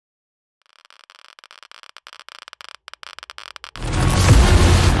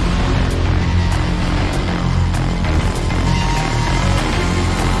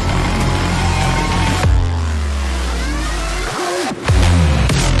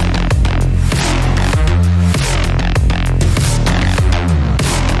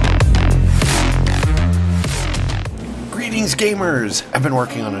gamers! I've been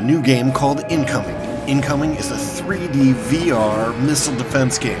working on a new game called Incoming. Incoming is a 3D VR missile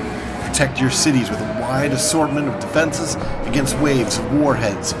defense game. Protect your cities with a wide assortment of defenses against waves of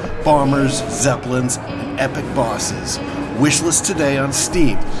warheads, bombers, zeppelins, and epic bosses. Wishlist today on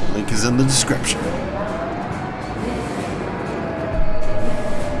Steam. Link is in the description.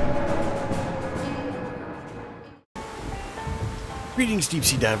 Greetings, deep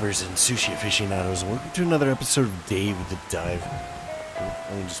sea divers and sushi aficionados, and welcome to another episode of Dave the Dive.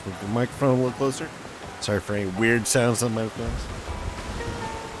 Let me just move the microphone a little closer. Sorry for any weird sounds on my microphones.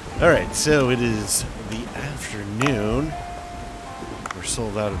 Alright, so it is the afternoon. We're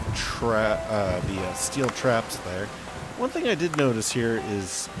sold out of the steel traps there. One thing I did notice here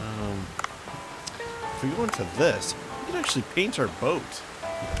is, if we go into this, we can actually paint our boat.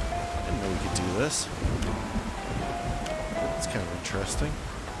 I didn't know we could do this. That's kind of interesting.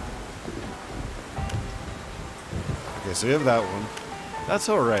 Okay, so we have that one. That's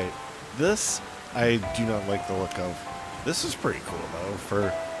alright. This, I do not like the look of. This is pretty cool, though,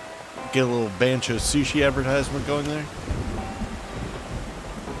 for get a little Bancho Sushi advertisement going there.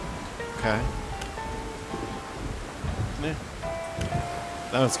 Okay. Yeah.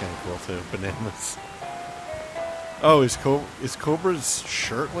 That one's kind of cool, too. Bananas. Oh, is Cobra's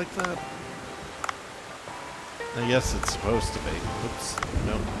shirt like that? I guess it's supposed to be. Oops.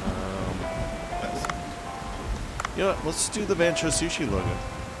 No. Yes. You know what? Let's do the Bancho Sushi logo.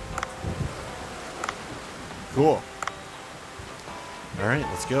 Cool. Alright,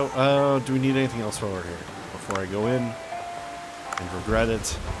 let's go. Do we need anything else while we're here? Before I go in and regret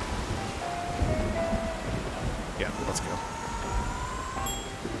it. Yeah, let's go.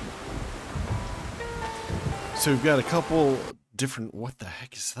 So we've got a couple different... What the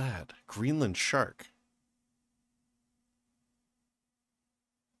heck is that? Greenland shark.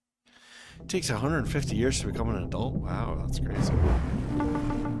 It takes 150 years to become an adult? Wow, that's crazy.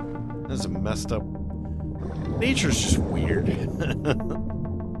 That's a messed up... Nature's just weird.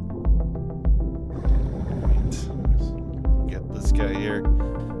 Get this guy here.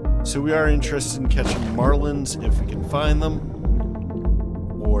 So we are interested in catching marlins if we can find them.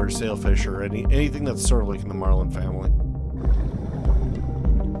 Or sailfish or anything that's sort of like in the marlin family.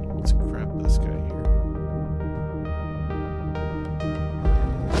 Let's grab this guy here.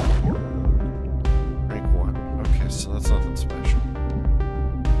 So that's nothing special.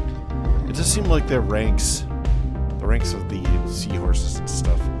 It does seem like their ranks, the ranks of the seahorses and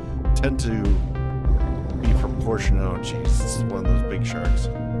stuff, tend to be proportionate. Oh jeez, this is one of those big sharks.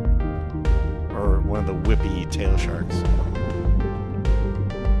 Or one of the whippy tail sharks.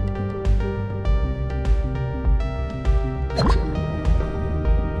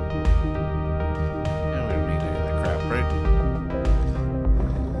 Yeah, we don't need any of that crap, right?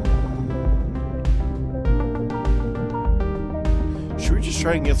 Should we just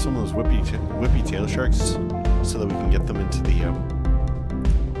try and get some of those whippy tail sharks so that we can get them into the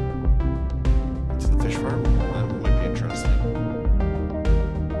fish farm? That might be interesting.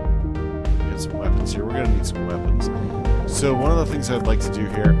 We got some weapons here. We're gonna need some weapons. So one of the things I'd like to do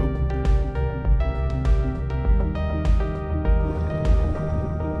here.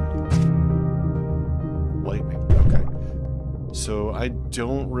 Lightning. Okay. So I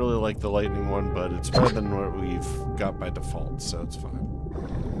don't really like the lightning one, but it's better than what we've got by default, so it's fine.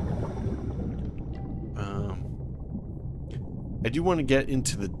 I do want to get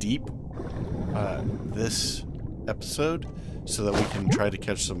into the deep this episode so that we can try to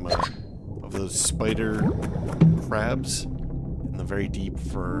catch some of those spider crabs in the very deep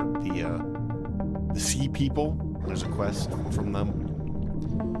for the sea people. There's a quest from them.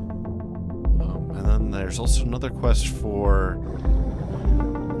 And then there's also another quest for...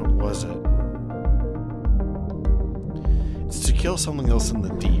 What was it? It's to kill something else in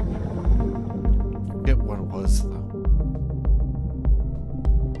the deep. I forget what it was, though.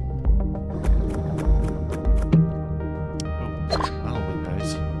 Oh, that'll be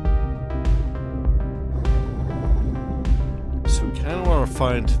nice. So we kind of want to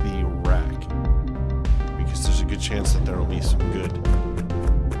find the wreck. Because there's a good chance that there will be some good...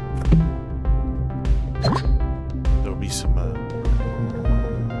 There'll be some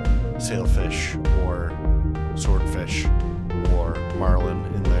sailfish or swordfish or marlin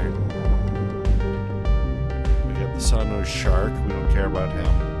in there. We got the sawnose shark. We don't care about him.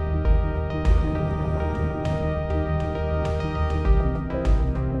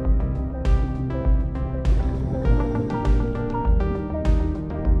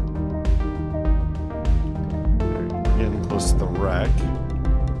 We're getting close to the wreck.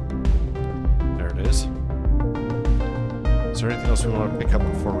 There it is. Is there anything else we want to pick up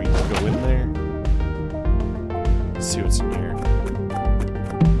before we go in there? Let's see what's in here.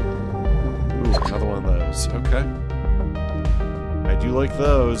 Ooh, another one of those. Okay. I do like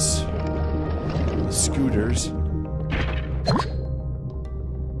those. The scooters.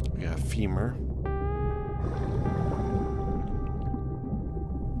 We got a femur.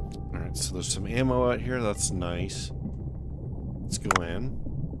 Alright, so there's some ammo out here. That's nice. Let's go in.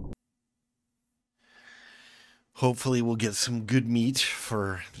 Hopefully we'll get some good meat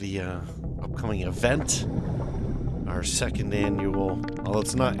for the upcoming event. Our second annual... Well,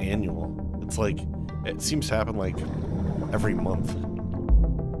 it's not annual. It's like... It seems to happen like every month.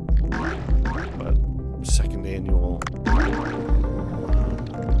 But second annual...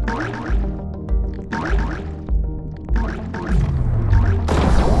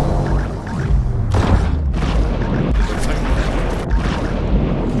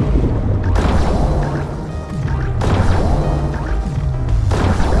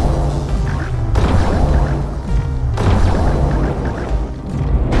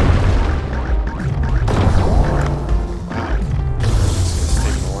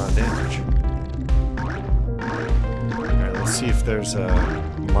 There's a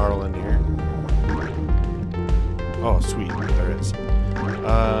marlin here. Oh, sweet. There it is.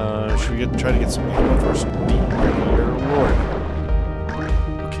 Should we try to get some ammo first? Your reward.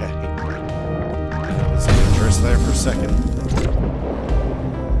 Okay. That was dangerous there for a second.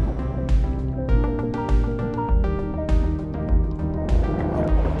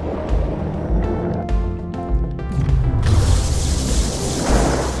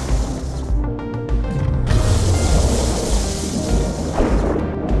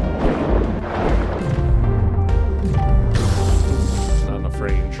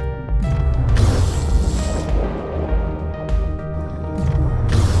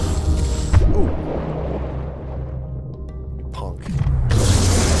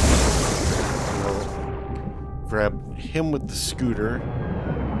 Grab him with the scooter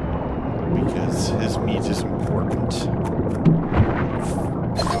because his meat is important.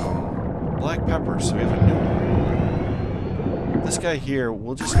 Black pepper, so we have a new one. This guy here,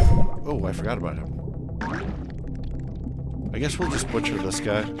 we'll just... Oh, I forgot about him. I guess we'll just butcher this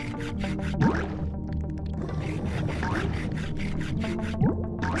guy.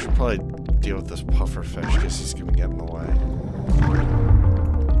 I should probably deal with this puffer fish because he's going to get in the way.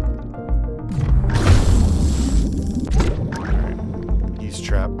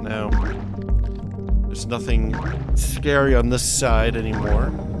 Trapped now. There's nothing scary on this side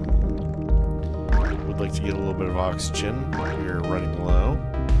anymore. Would like to get a little bit of oxygen. We're running low.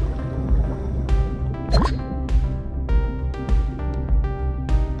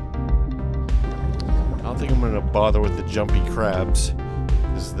 I don't think I'm going to bother with the jumpy crabs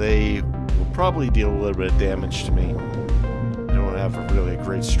because they will probably deal a little bit of damage to me. I don't have really a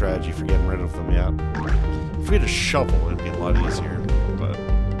great strategy for getting rid of them yet. If we had a shovel, it'd be a lot easier.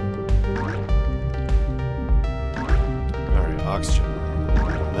 Oxygen.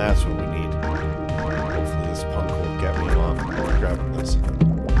 That's what we need. Hopefully this punk will get me off grabbing this. So.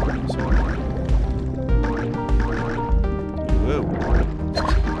 Whoa.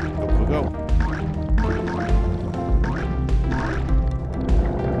 Go, go, go.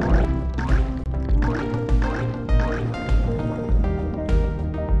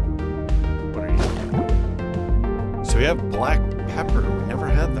 What are you doing? So we have black pepper. We never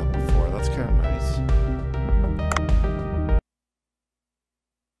had that before. That's kind of nice.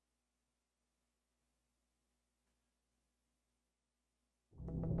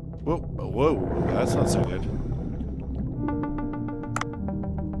 Whoa, whoa, that's not so good.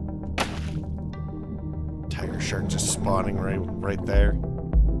 Tiger shark just spawning right there.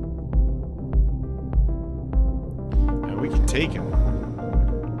 And we can take him.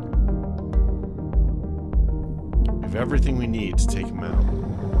 We have everything we need to take him out.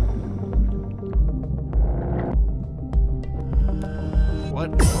 What?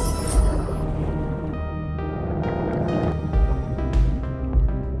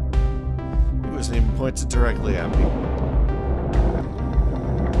 He points it directly at me.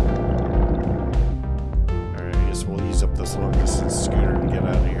 Alright, I guess we'll use up this long distance scooter to get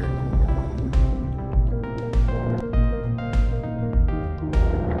out of here.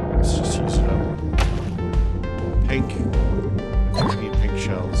 Let's just use it up. Pink. I need pink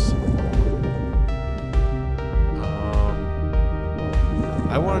shells.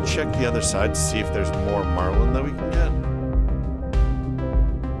 I want to check the other side to see if there's more marlin that we can get.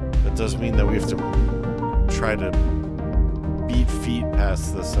 Does mean that we have to try to beat feet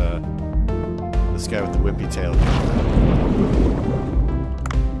past this this guy with the whippy tail.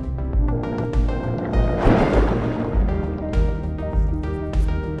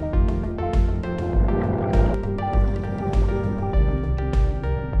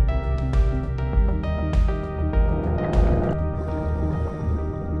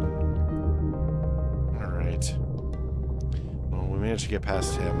 managed to get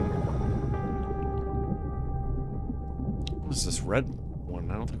past him. What is this red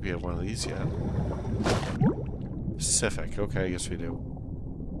one? I don't think we have one of these yet. Pacific. Okay, I guess we do.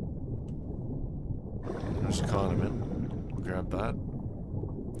 There's a condiment. We'll grab that.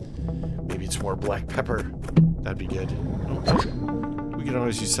 Maybe it's more black pepper. That'd be good. Okay. We can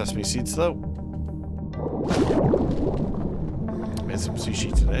always use sesame seeds, though. Made some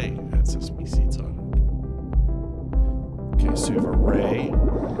sushi today. Had sesame seeds on it. Okay, so we have a ray. I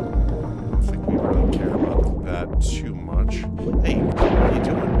don't think we really care about that too much. Hey, what are you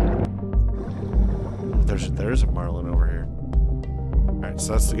doing? Oh, there's a marlin over here. Alright,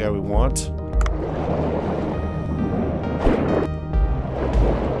 so that's the guy we want.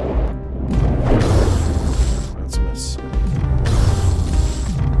 That's a miss.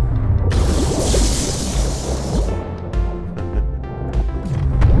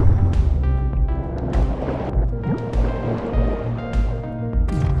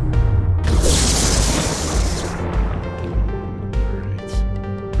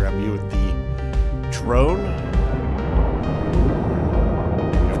 Groan.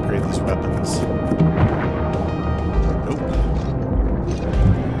 Upgrade these weapons. Nope.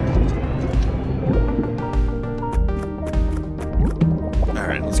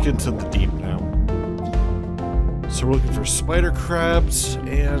 Alright, let's get into the deep now. So we're looking for spider crabs,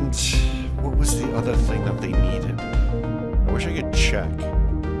 and what was the other thing that they needed? I wish I could check.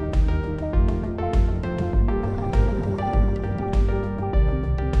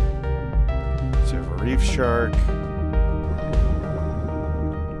 Reef shark.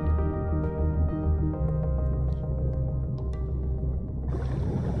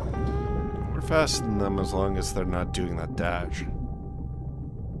 We're faster than them as long as they're not doing that dash.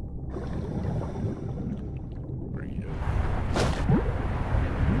 Where are you?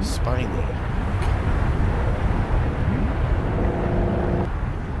 Spiny.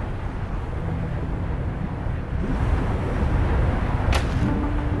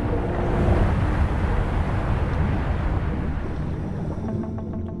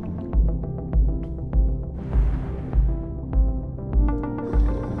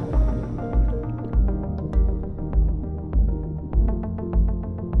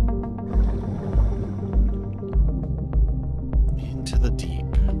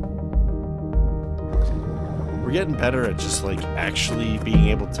 We're getting better at just like actually being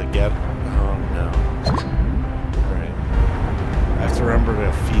able to get. Oh no. Right. I have to remember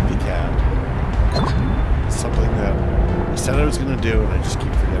to feed the cat. It's something that I said I was going to do and I just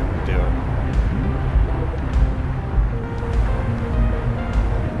keep forgetting to do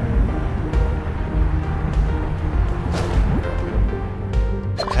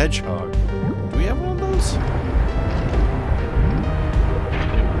it. Hedgehog. Do we have one of those?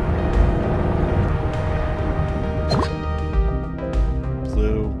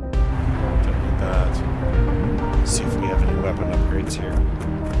 Here.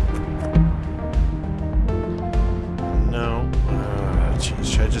 No. Jeez,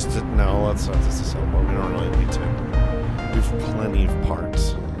 should I just did no, let's not disassemble. We don't really need to. We have plenty of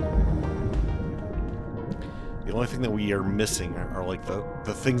parts. The only thing that we are missing are like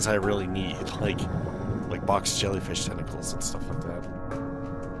the things I really need, like box jellyfish tentacles and stuff like that.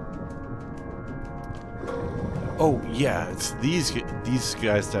 Oh yeah, it's these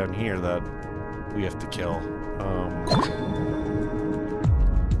guys down here that we have to kill.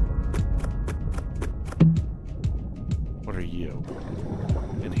 What are you?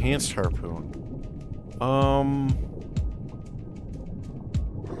 Enhanced harpoon.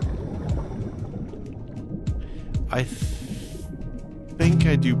 I think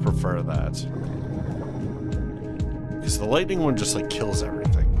I do prefer that. Because the lightning one just like kills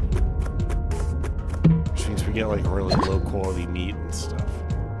everything. Which means we get like really low quality meat and stuff.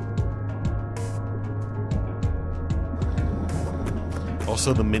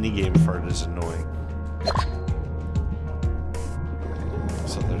 Also, the minigame for it is annoying.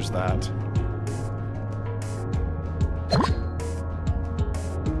 So there's that.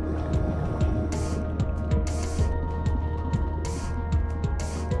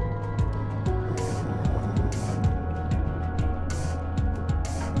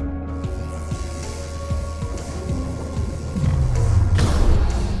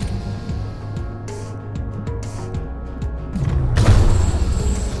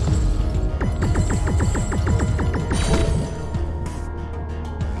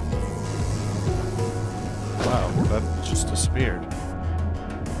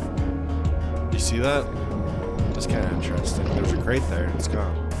 You see that? That's kind of interesting. There's a crate there, and it's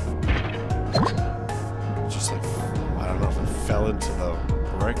gone. It's just like, I don't know if it fell into the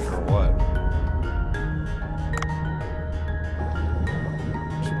brick or what.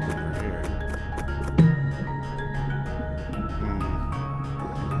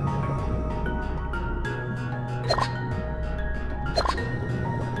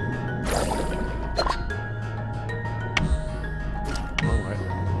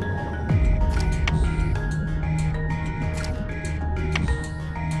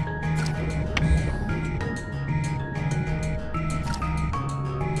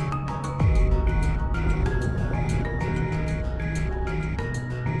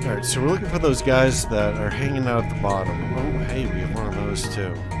 Alright, so we're looking for those guys that are hanging out at the bottom. Oh, hey, we have one of those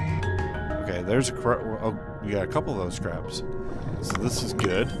too. Okay, there's a crab. Oh, we got a couple of those crabs. So this is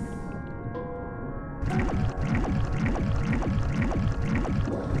good.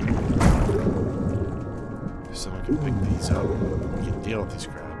 Someone can pick these up. We can deal with these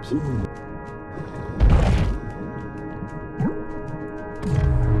crabs.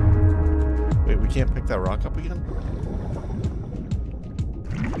 Wait, we can't pick that rock up again?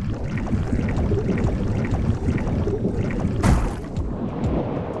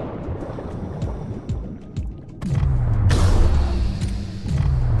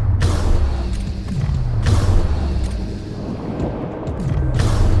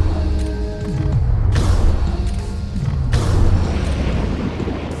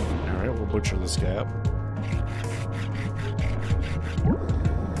 Butcher this guy up.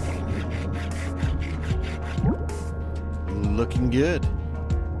 Looking good.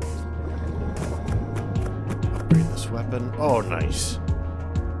 Upgrade this weapon. Oh, nice.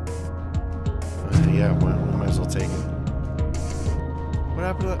 Yeah, we might as well take it. What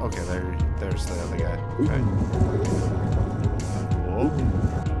happened to that? Okay, there's the other guy. Okay. Whoa.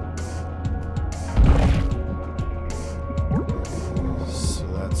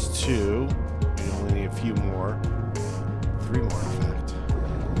 Two. We only need a few more. 3 more, in fact.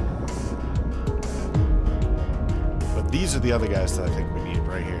 But these are the other guys that I think we need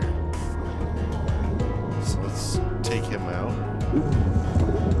right here. So let's take him out.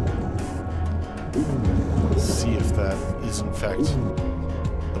 Let's see if that is in fact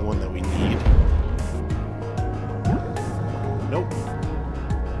the one that we need. Nope.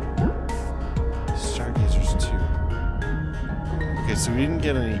 Stargazers 2. Okay, so we didn't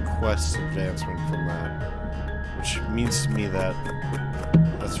get any quest advancement from that, which means to me that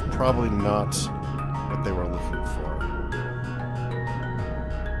that's probably not what they were looking for.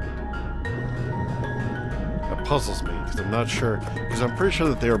 That puzzles me, because I'm not sure, because I'm pretty sure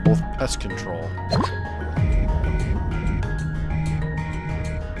that they are both pest control.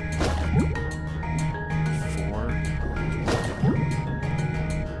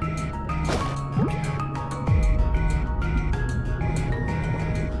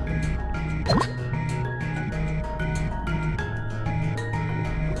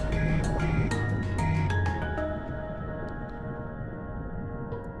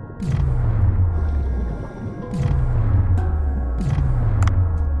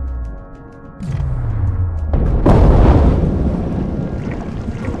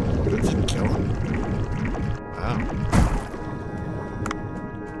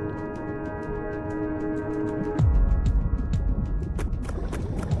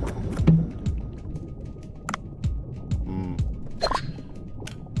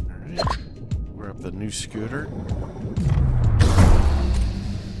 Scooter.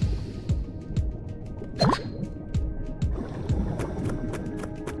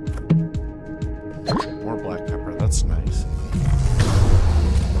 More black pepper, that's nice.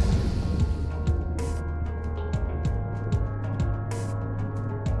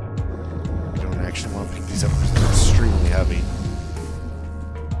 I don't actually want to pick these up because they're extremely heavy.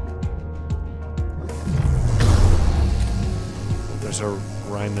 There's a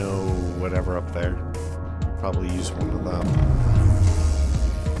rhino whatever up there. Probably use one of them.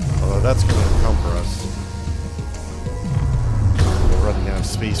 Although that's going to encumber us. We're running out of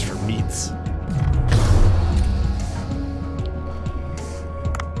space for meats.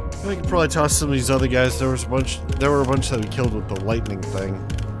 I could probably toss some of these other guys. There were a bunch that we killed with the lightning thing.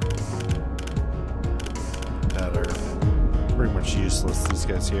 That are pretty much useless, these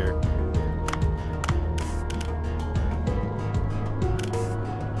guys here.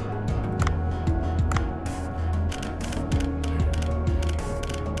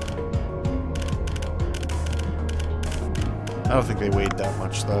 I don't think they weighed that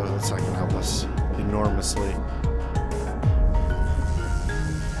much, though. That's not going to help us enormously.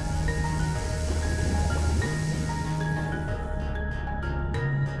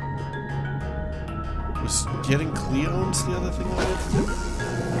 Was getting Cleones the other thing I had to do?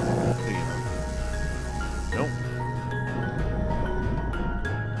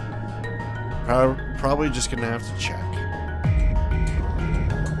 Nope. Probably just going to have to check.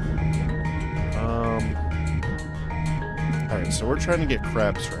 Alright, so we're trying to get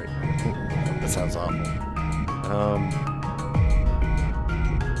crabs right now. That sounds awful.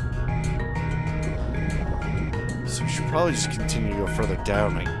 So we should probably just continue to go further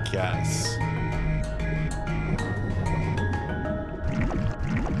down, I guess.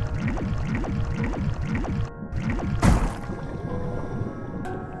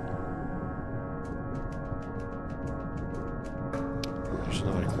 There's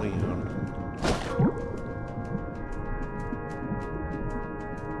another clean.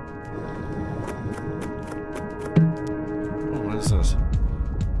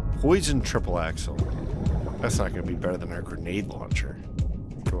 Poison triple axle. That's not going to be better than our grenade launcher.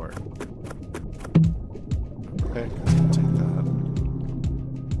 Sure. Okay, I'll take that.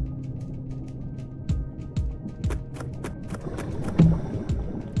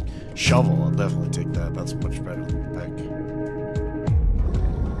 Shovel, I'll definitely take that. That's much better than a pick.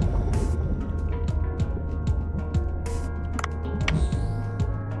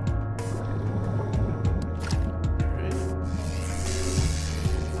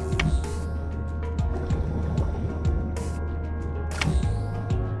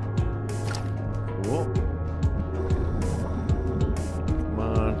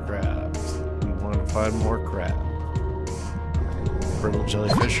 Find more crab. Brittle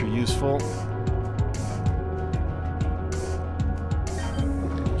jellyfish are useful.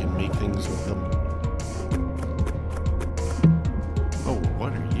 You can make things with them. Oh,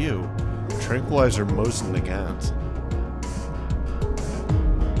 what are you? Tranquilizer Mosin Nagant.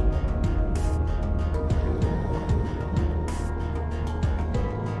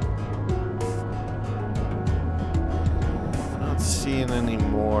 Not seeing any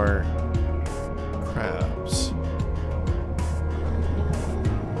more crabs.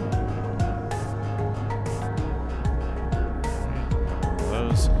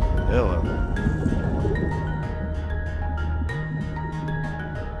 Those. Hello.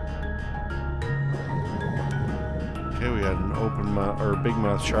 Okay, we had an open mouth or big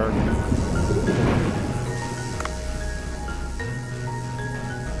mouth shark.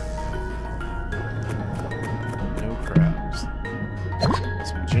 No crabs.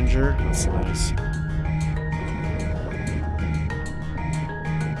 Some ginger. That's nice.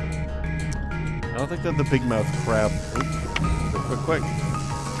 I don't think that the big mouth crab. Quick. I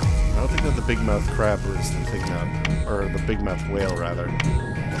don't think that the big mouth crab was the thing that, or the big mouth whale rather.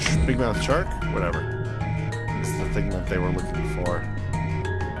 Big mouth shark, whatever. It's the thing that they were looking for.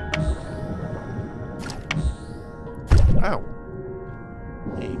 Ow!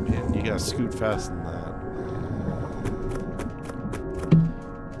 Hey man, you gotta scoot fast in that.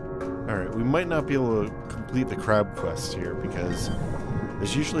 All right, we might not be able to complete the crab quest here because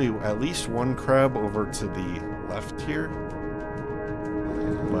there's usually at least one crab over to the left here,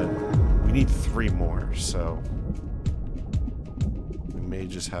 but we need 3 more, so we may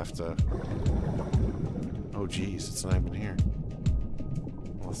just have to... Oh geez, it's not even here.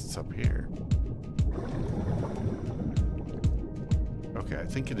 Unless it's up here. Okay, I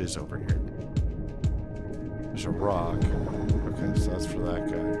think it is over here. There's a rock. Okay, so that's for that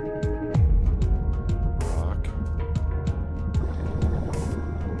guy.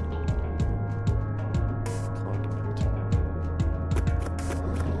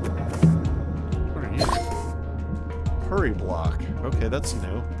 Hurry block. Okay, that's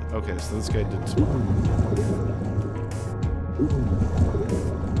new. Okay, so this guy did some.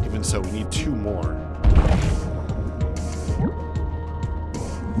 Even so, we need 2 more.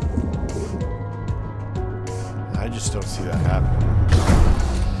 I just don't see that happening.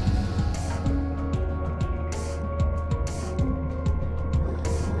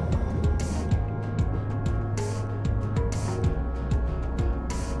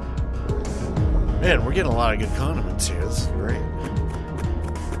 Man, we're getting a lot of good condiments here. This is great.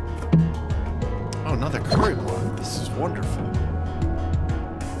 Oh, another curry block. This is wonderful.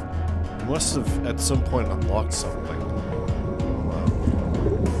 You must have, at some point, unlocked something. Wow.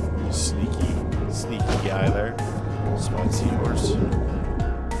 Sneaky guy there. Spot seahorse.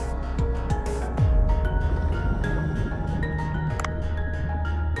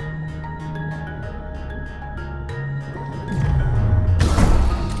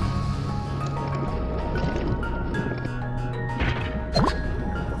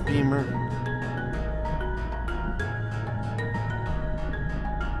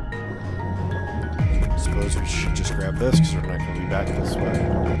 Suppose we should just grab this because we're not going to be back this way.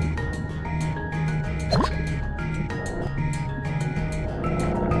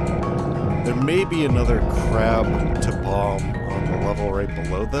 There may be another crab to bomb on the level right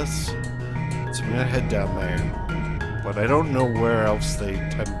below this, so I'm going to head down there. But I don't know where else they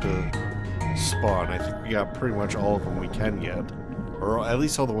tend to spawn. I think we got pretty much all of them we can get. Or at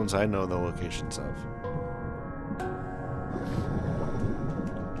least all the ones I know the locations of.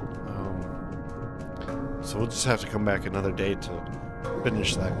 So we'll just have to come back another day to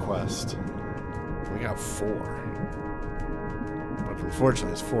finish that quest. We got 4. But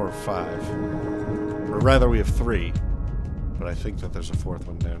unfortunately it's 4 or 5. Or rather we have 3. But I think that there's a 4th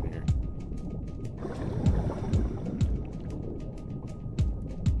one down here.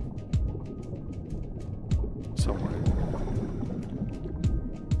 Somewhere.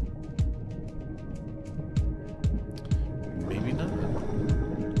 Maybe not.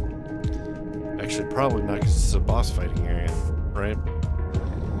 should probably not, because it's a boss fighting area, right?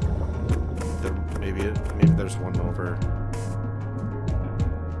 Maybe there's one over.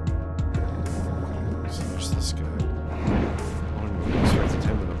 So there's this guy. I wouldn't have expected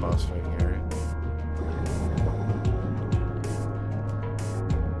him in a boss fighting area.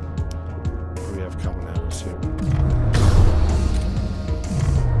 What do we have coming at us here?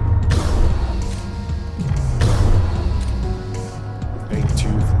 Big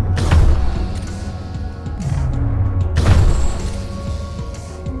tooth.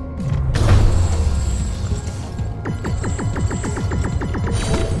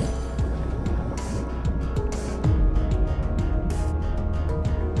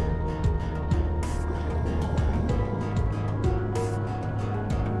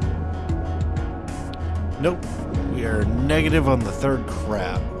 Nope, we are negative on the third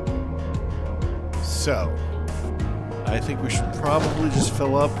crab. So, I think we should probably just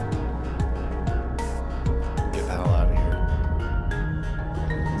fill up. Get the hell out of here.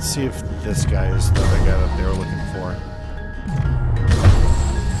 Let's see if this guy is the other guy that they were looking for.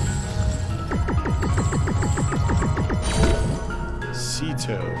 Sea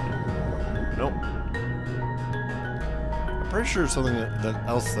toad. Nope. I'm pretty sure it's something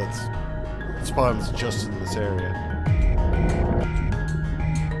else that's spawns just in this area.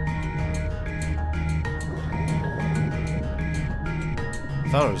 I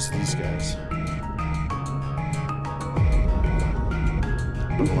thought it was these guys.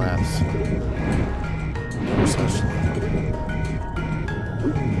 Laughs.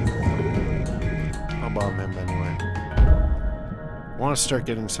 I'll bomb him anyway. I want to start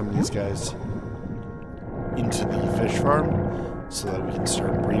getting some of these guys into the fish farm so that we can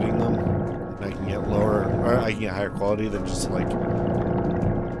start breeding them. I can get lower, or I can get higher quality than just like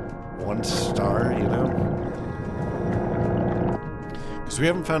 1 star, you know? Because we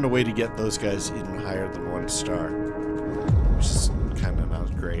haven't found a way to get those guys even higher than 1 star, which is kind of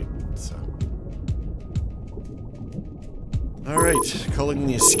not great, so. Alright, calling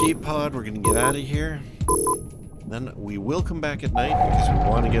the escape pod, we're going to get out of here. Then we will come back at night because we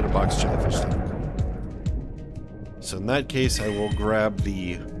want to get a box jellyfish tentacle. So in that case, I will grab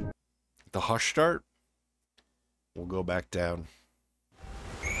the hush dart. We'll go back down.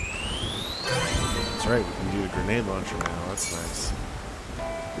 That's right, we can do the grenade launcher now. That's nice.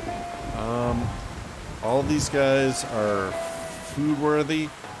 All these guys are food worthy.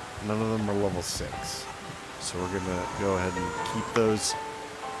 None of them are level 6. So we're gonna go ahead and keep those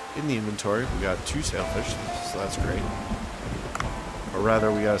in the inventory. We got 2 sailfish, so that's great. Or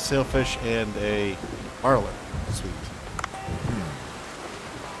rather, we got a sailfish and a marlin. Sweet.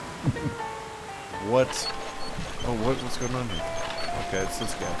 What? Oh, what's going on here? Okay, it's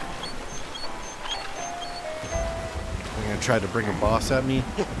this guy. I'm gonna try to bring a boss at me.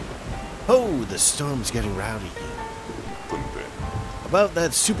 Oh, the storm's getting rowdy here. About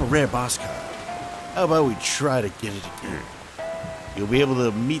that super rare boss card. How about we try to get it again? You'll be able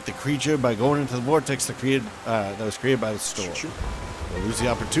to meet the creature by going into the vortex that was created by the storm. You'll lose the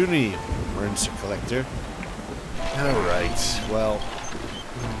opportunity, Emergency Collector. Alright, well,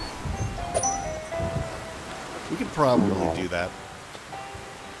 we could probably do that.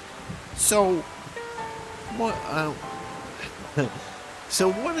 So, what,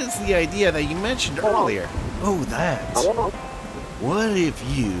 so what is the idea that you mentioned earlier? Oh, that. What if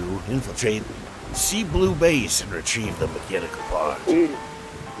you infiltrate Sea Blue Base and retrieve the mechanical part?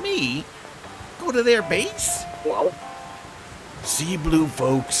 Me? Go to their base? Sea Blue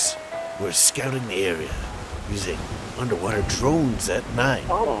folks were scouting the area using underwater drones at night.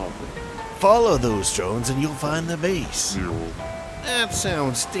 Follow those drones and you'll find the base. That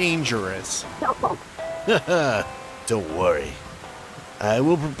sounds dangerous. Don't worry. I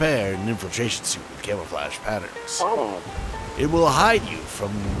will prepare an infiltration suit with camouflage patterns. It will hide you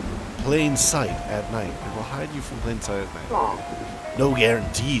from plain sight at night. It will hide you from plain sight at night. No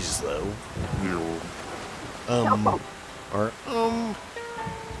guarantees, though.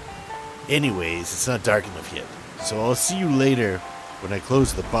 Anyways, it's not dark enough yet, so I'll see you later when I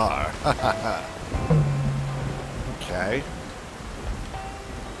close the bar. Okay.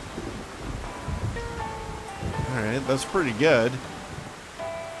 Alright, that's pretty good.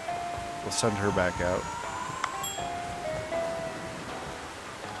 We'll send her back out.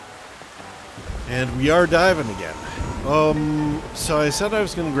 And we are diving again. So I said I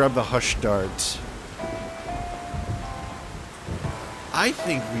was going to grab the hush dart. I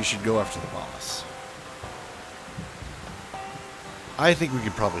think we should go after the boss. I think we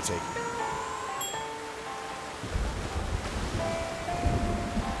could probably take it.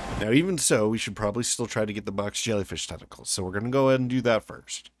 Now, even so, we should probably still try to get the box jellyfish tentacles. So we're going to go ahead and do that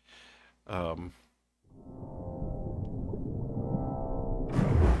first.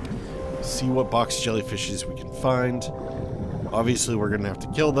 see what box jellyfishes we can find. Obviously, we're going to have to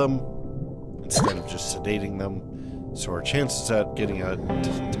kill them instead of just sedating them. So our chances at getting a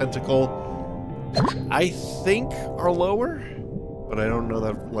tentacle, I think, are lower. But I don't know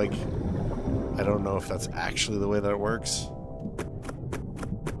that, like, I don't know if that's actually the way that it works.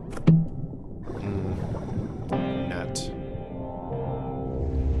 Net.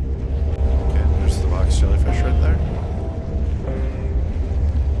 Okay, there's the box jellyfish right there.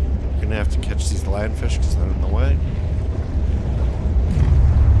 We're gonna have to catch these lionfish because they're in the way.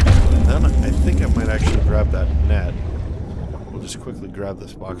 And then I think I might actually grab that net. We'll just quickly grab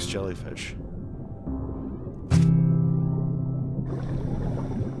this box jellyfish.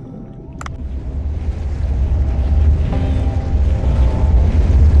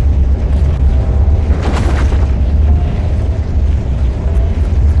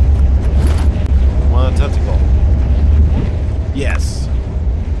 Yes,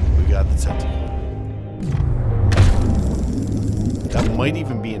 we got the tentacle. That might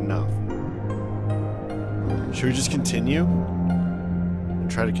even be enough. Should we just continue and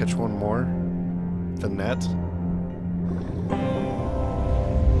try to catch one more? The net?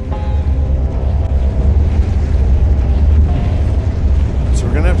 So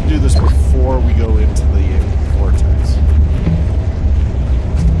we're gonna have to do this before we go into the vortex.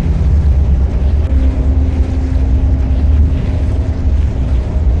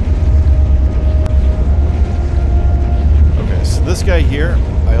 This guy here,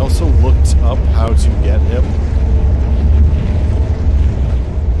 I also looked up how to get him.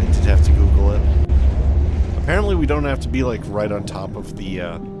 I did have to Google it. Apparently we don't have to be like right on top of the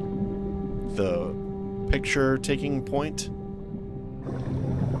picture taking point.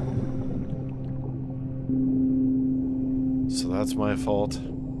 So that's my fault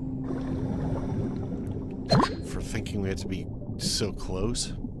for thinking we had to be so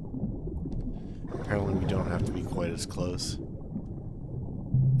close. Apparently we don't have to be quite as close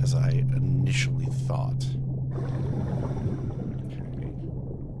as I initially thought.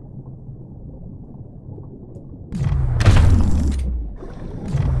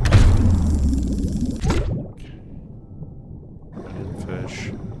 Okay.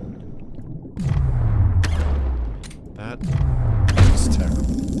 Fish. That is terrible.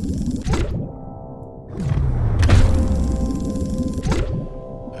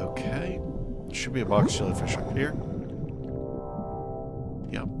 Okay. There should be a box jellyfish up here.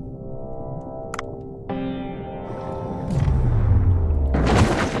 Yep.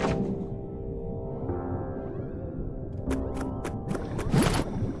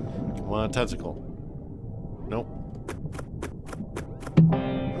 Come on, tentacle. Nope.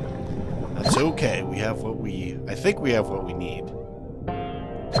 That's okay. We have what we... I think we have what we need.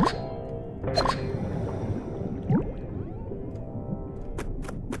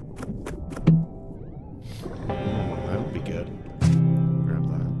 That would be good. Grab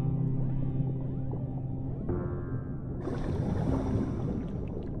that.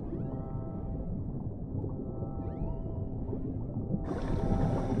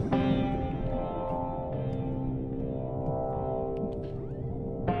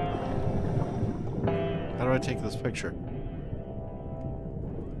 How do I take this picture?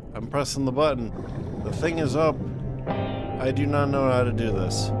 I'm pressing the button. The thing is up. I do not know how to do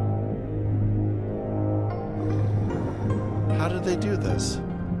this. How did they do this?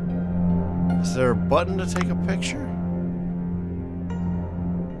 Is there a button to take a picture?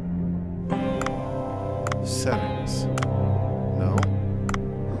 Settings. No.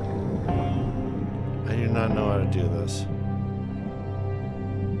 I do not know how to do this.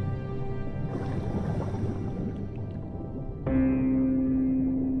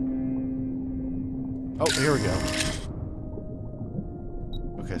 Oh, here we go.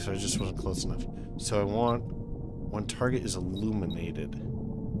 Okay, so I just wasn't close enough. So I want when target is illuminated.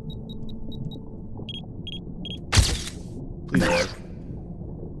 Please work.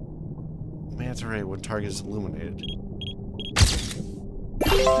 Manta ray when target is illuminated.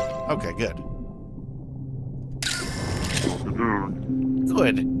 Okay, good.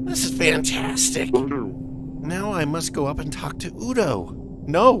 Good. This is fantastic. Now I must go up and talk to Udo.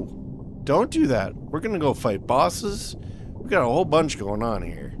 No! Don't do that. We're gonna go fight bosses. We got a whole bunch going on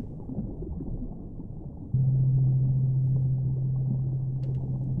here.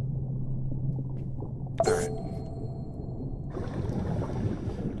 Alright.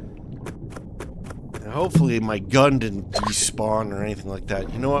 Now hopefully my gun didn't despawn or anything like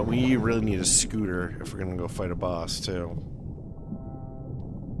that. You know what? We really need a scooter if we're gonna go fight a boss, too.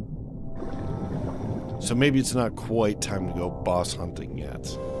 So maybe it's not quite time to go boss hunting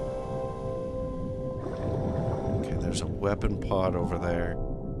yet. There's a weapon pod over there.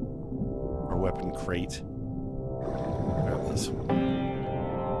 Our weapon crate. Grab this one.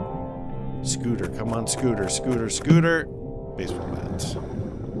 Scooter, come on, scooter, scooter, scooter. Baseball bats.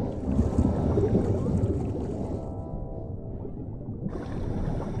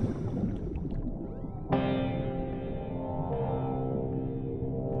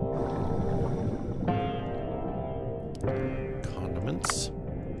 Condiments.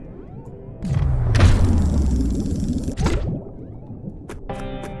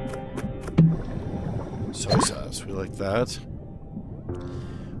 Soy sauce, we like that.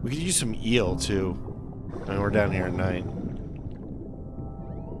 We could use some eel too. I mean, we're down here at night.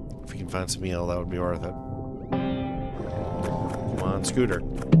 If we can find some eel, that would be worth it. Come on, scooter.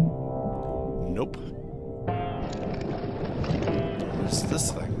 Nope. What is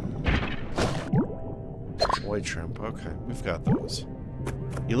this thing? White shrimp. Okay, we've got those.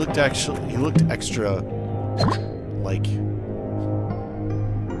 He looked extra like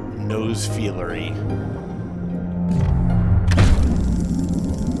nose feelery.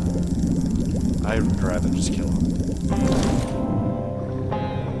 I'd rather just kill him.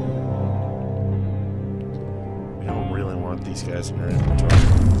 We don't really want these guys in our inventory.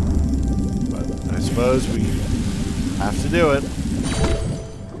 But I suppose we have to do it.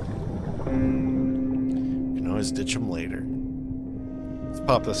 We can always ditch them later. Let's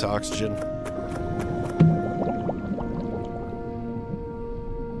pop this oxygen.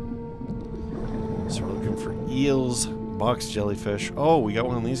 So we're looking for eels, box jellyfish. Oh, we got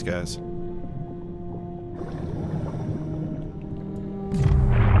one of these guys.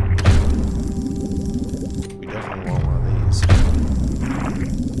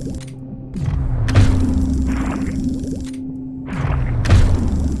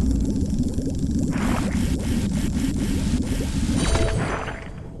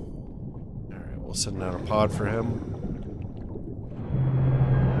 Sending out a pod for him.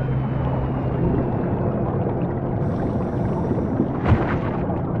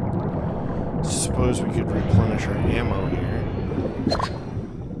 Suppose we could replenish our ammo here.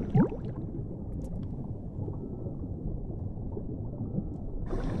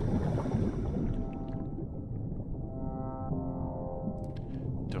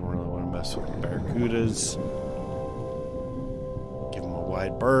 Don't really want to mess with the barracudas. Give them a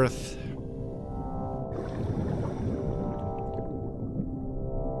wide berth.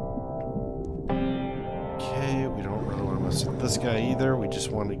 This guy either. We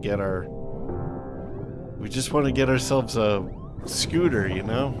just want to get ourselves a scooter, you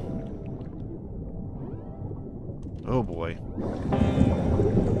know? Oh boy.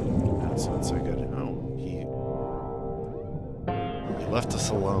 That's not so good. Oh, he left us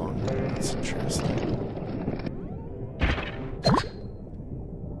alone. That's interesting.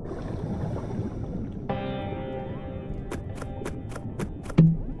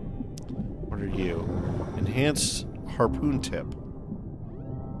 What are you? Enhanced harpoon tip.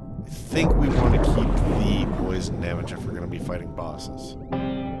 I think we want to keep the poison damage if we're going to be fighting bosses.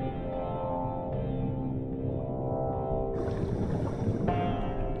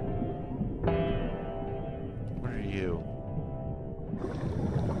 What are you?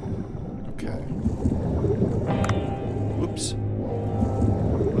 Okay. Whoops.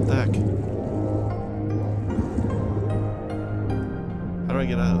 What the heck? How do I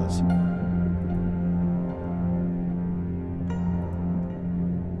get out of this?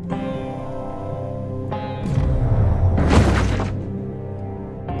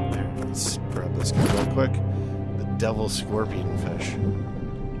 Quick, the devil scorpion fish.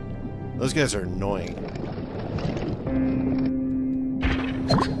 Those guys are annoying.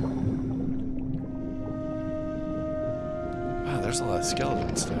 Wow, there's a lot of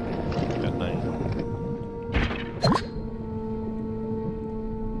skeletons down here at night.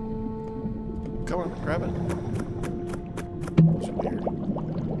 Come on, grab it. That's weird.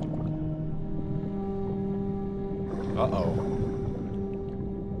 Uh-oh.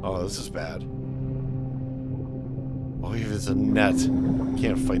 Oh, this is bad. Oh, even it's a net.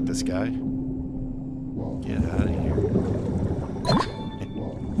 Can't fight this guy. Get out of here.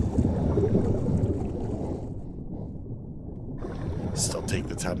 Still take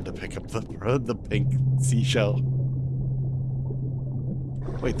the time to pick up the pink seashell.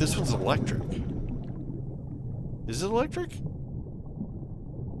 Wait, this one's electric. Is it electric?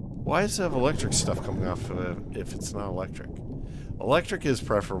 Why does it have electric stuff coming off of it if it's not electric? Electric is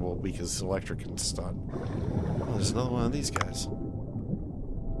preferable because electric can stun. Oh, there's another one of these guys.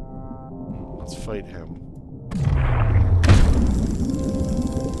 Let's fight him.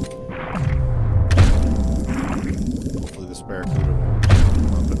 Hopefully this barracuda won't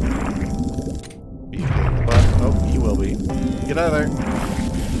come up and be a pain in the butt. Oh, he will be. Get out of there.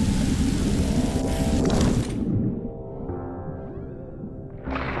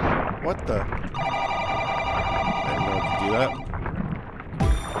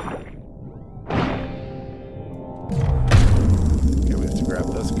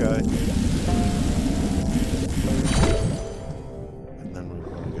 grab this guy. And then we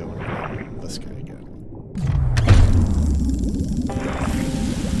want to go and grab this guy again.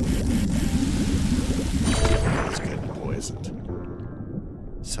 He's getting poisoned.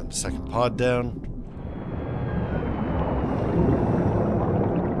 Send a second pod down.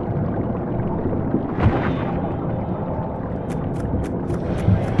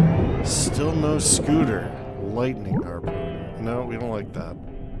 Still no scooter. Lightning harpoon. No, we don't like that.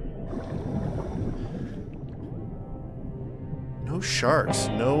 No sharks.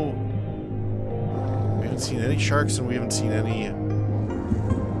 No. We haven't seen any sharks and we haven't seen any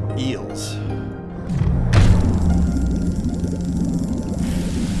eels.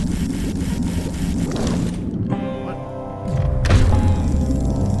 What?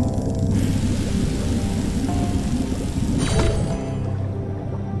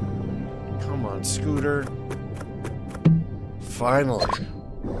 Come on, scooter. Finally.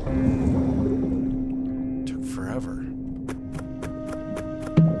 Took forever.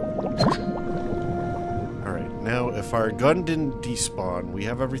 Alright, now if our gun didn't despawn, we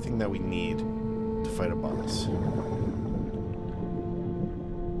have everything that we need to fight a boss.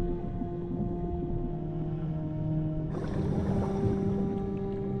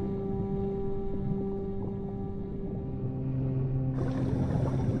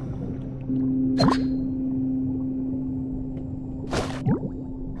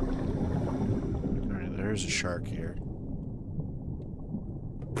 There's a shark here.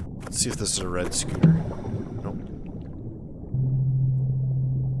 Let's see if this is a red scooter. Nope.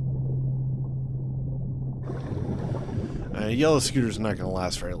 Yellow scooter's not going to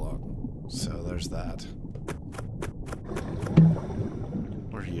last very long. So there's that.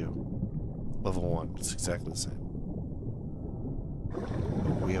 What are you? Level 1. It's exactly the same.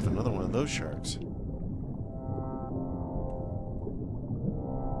 Oh, we have another one of those sharks.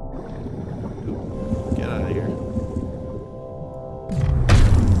 Get out of here.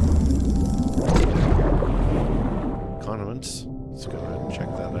 Condiments. Let's go ahead and check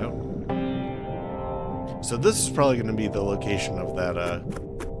that out. So this is probably going to be the location of that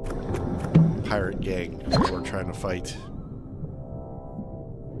pirate gang that we're trying to fight.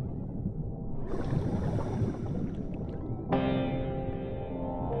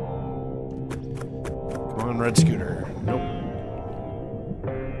 Come on, red scooter. Nope.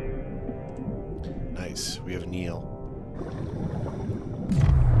 Nice. We have an eel.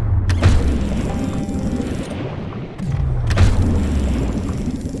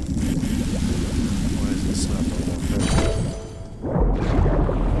 Why is this not the one thing?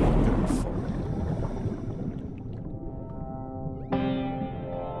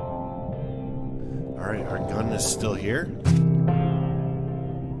 Alright, our gun is still here.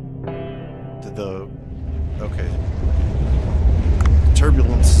 Did the... Okay. The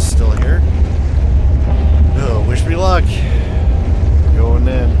turbulence is still here. Oh, wish me luck. Going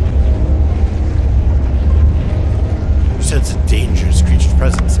in. You sense a dangerous creature's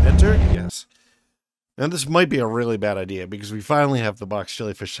presence. Enter? Yes. Now this might be a really bad idea because we finally have the box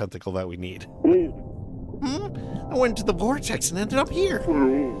jellyfish tentacle that we need. I went to the vortex and ended up here.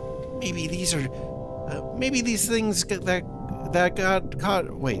 Maybe these are... maybe these things that got caught...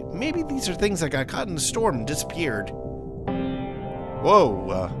 Wait, maybe these are things that got caught in the storm and disappeared.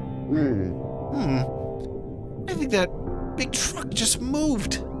 Whoa, I think that big truck just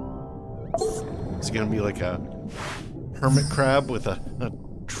moved. Is it gonna be like a hermit crab with a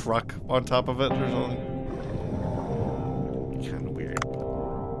truck on top of it or something? Kind of weird.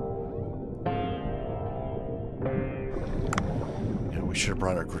 Yeah, we should have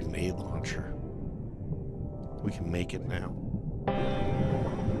brought our grenade launcher. We can make it now.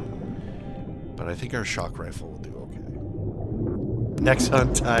 But I think our shock rifle will do okay.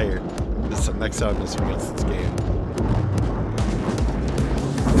 Nexon tire. This is a Nexon is who makes this game.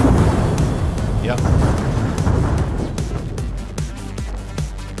 Yep.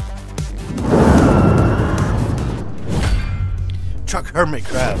 Truck hermit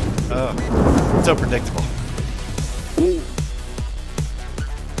crab. Oh, so predictable.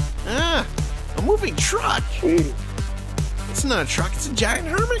 Ah, a moving truck. It's not a truck, it's a giant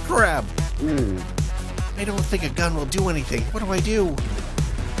hermit crab. I don't think a gun will do anything. What do I do?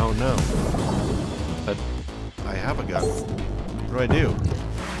 Oh no. But I have a gun. What do?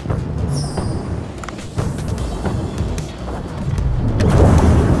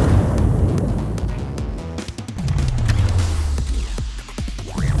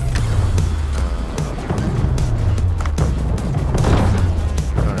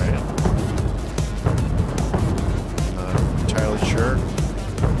 Alright. Not entirely sure.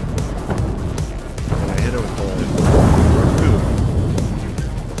 And I hit it with the harpoon.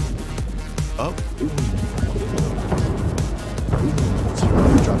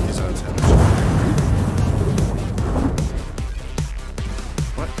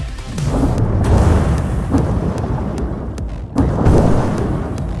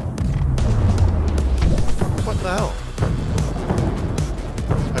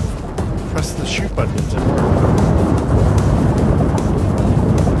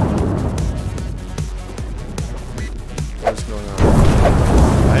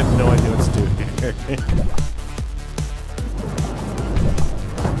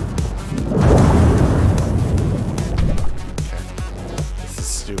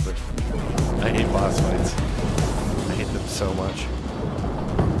 stupid. I hate boss fights. I hate them so much.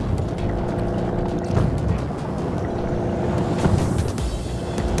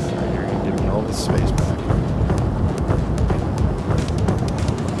 Alright, you're gonna give me all this space back.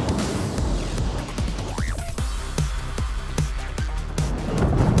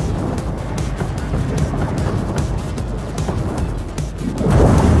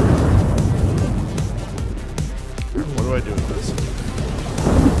 What do I do with this?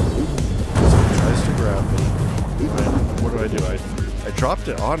 So he tries to grab me. What do? I dropped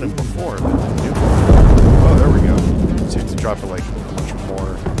it on him before, but it didn't do it. Oh, there we go. So you have to drop it like much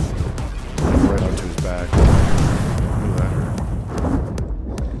more, like right onto his back. Ooh, that hurt.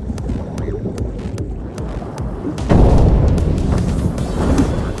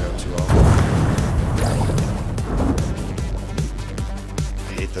 Worked out too often. I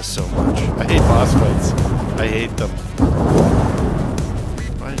hate this so much. I hate boss fights. I hate them.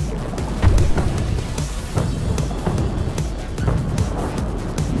 Fine.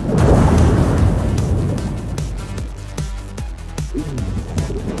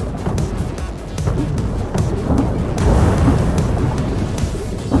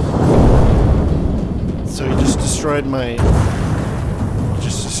 So you just destroyed my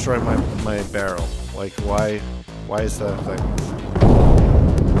barrel. Like why is that a thing?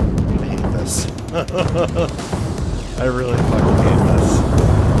 I hate this. I really fucking hate this.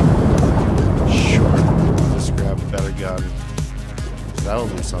 Sure. Just grab a better gun. That'll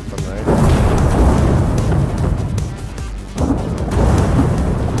do something, right?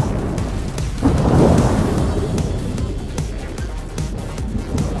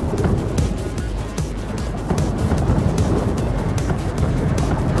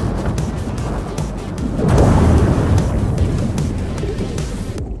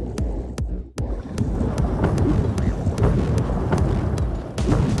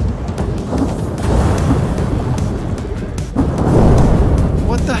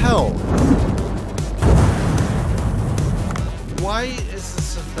 Why is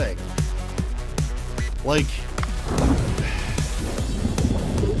this a thing? Like,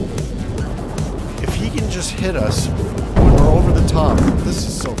 if he can just hit us when we're over the top, this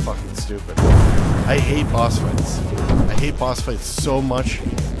is so fucking stupid. I hate boss fights. I hate boss fights so much,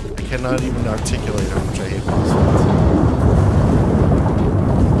 I cannot even articulate how much I hate boss fights.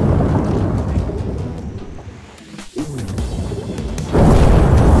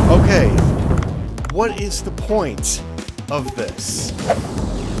 Okay, what is the point of this?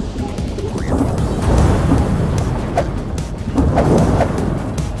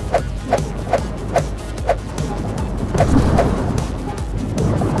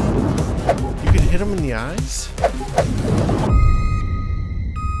 You can hit him in the eyes?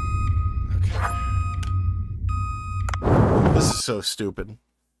 Okay. This is so stupid.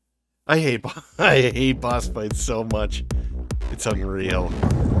 I hate boss fights so much. It's unreal.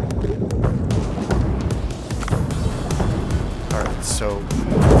 Alright, so he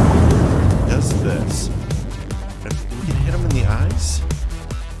does this. And we can hit him in the eyes?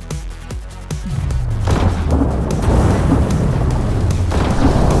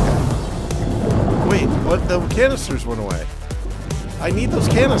 Wait, what? The canisters went away. I need those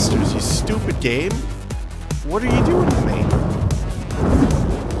canisters, you stupid game. What are you doing to me?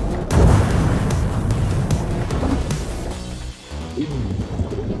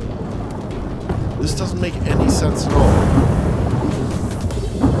 This doesn't make any sense at all.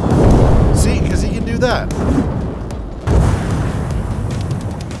 See, because he can do that.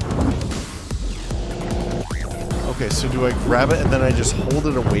 Okay, so do I grab it and then I just hold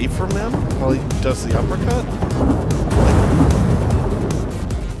it away from him while he does the uppercut?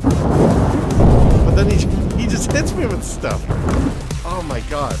 But then he just hits me with stuff. Oh my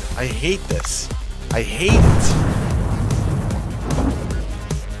god, I hate this. I hate it.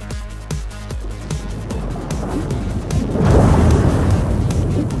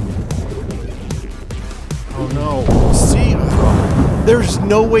 See, there's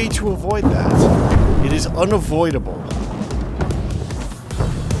no way to avoid that. It is unavoidable.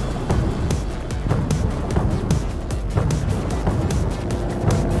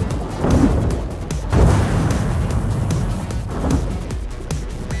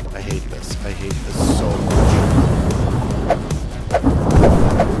 I hate this. I hate this so much.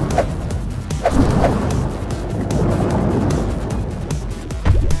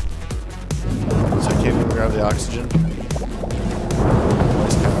 So I can't even grab the oxygen.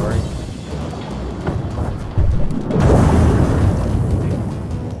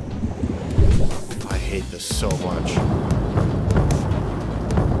 So much.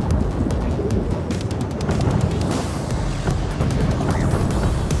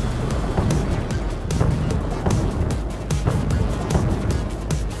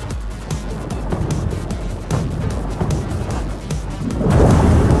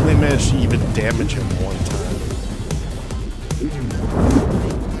 damage him one time.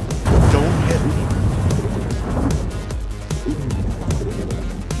 Don't hit me.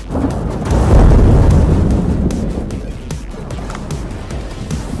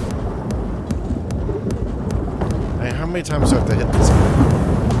 Hey, how many times do I have to hit this guy?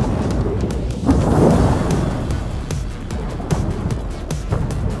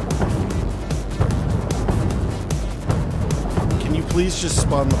 Please just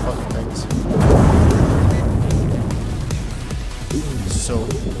spawn the fucking things. So,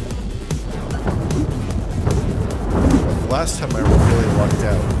 last time I really lucked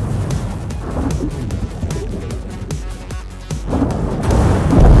out.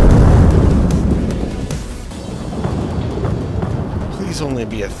 Please only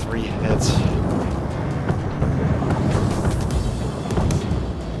be a 3 hits.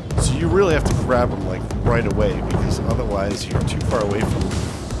 So you really have to grab them like right away, because otherwise you're too far away from them.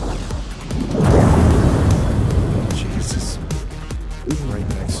 Jesus. Right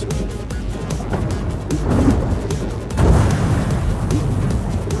next to it.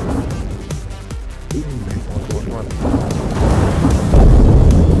 Come on.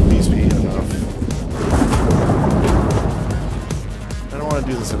 Please be enough. I don't want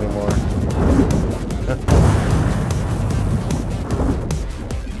to do this anymore.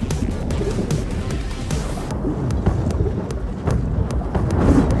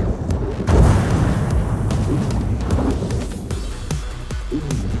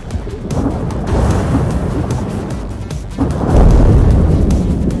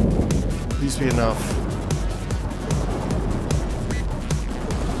 Enough.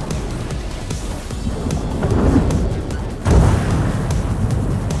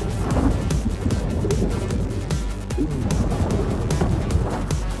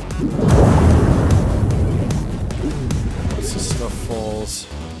 This stuff falls.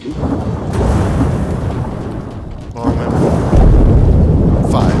 Bomb him.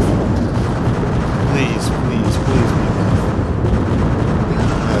 5. Please, please, please.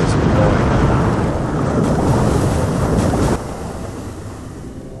 That is annoying.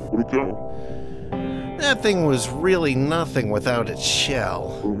 That thing was really nothing without its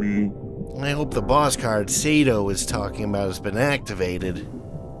shell. I hope the boss card Sato is talking about has been activated.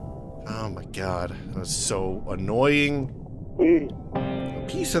 Oh my god, that was so annoying. A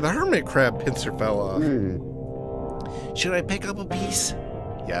piece of the hermit crab pincer fell off. Should I pick up a piece?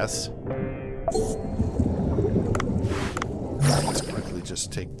 Yes. Let's quickly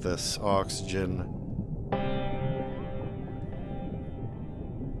just take this oxygen.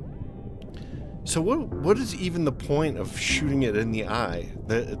 So what is even the point of shooting it in the eye?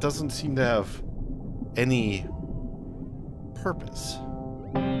 It doesn't seem to have any purpose.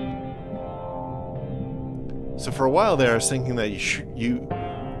 So for a while there, I was thinking that he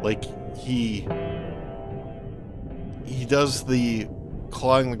does the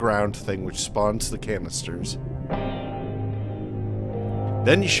clawing the ground thing, which spawns the canisters.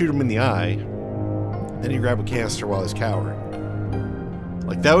 Then you shoot him in the eye. Then you grab a canister while he's cowering.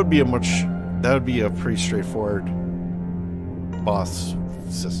 Like that would be a pretty straightforward boss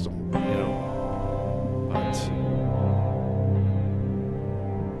system, you know? But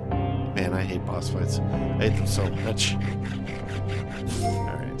man, I hate boss fights. I hate them so much.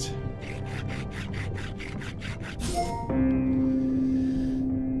 Alright.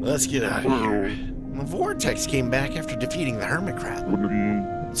 Let's get out of here. The vortex came back after defeating the hermit crab.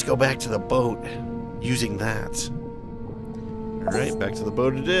 Let's go back to the boat using that. Alright, back to the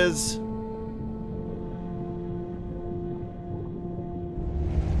boat it is.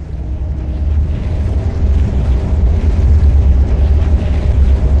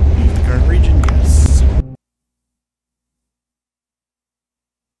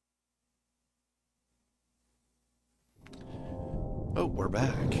 Oh, we're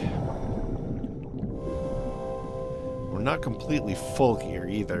back. We're not completely full here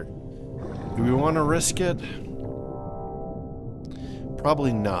either. Do we want to risk it?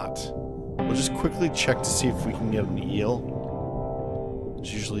 Probably not. We'll just quickly check to see if we can get an eel.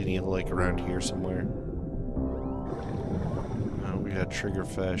 There's usually an eel like around here somewhere. Oh, we got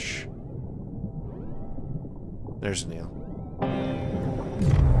triggerfish. There's an eel.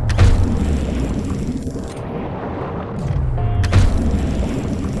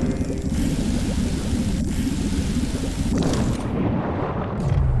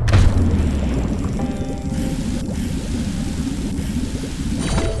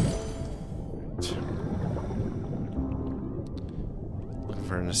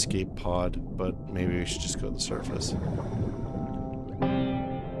 Escape pod, but maybe we should just go to the surface.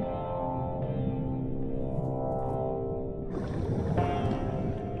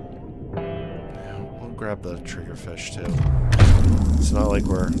 grab the triggerfish too. It's not like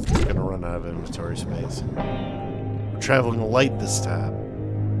we're gonna run out of inventory space. We're traveling light this time.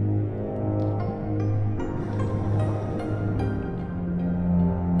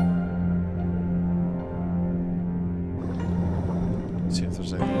 See if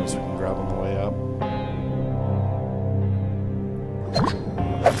there's anything else we can grab on the way up.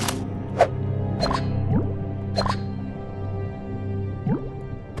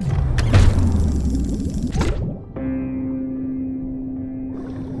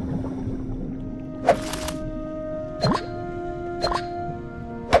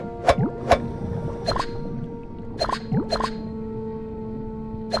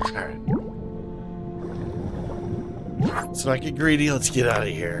 Let's not get greedy, let's get out of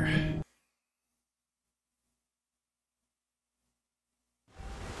here.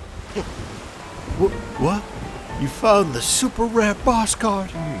 What? You found the super rare boss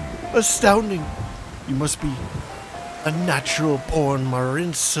card? Astounding. You must be a natural-born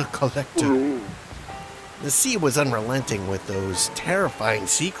Marinsa collector. The sea was unrelenting with those terrifying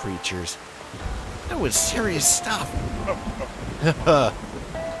sea creatures. That was serious stuff.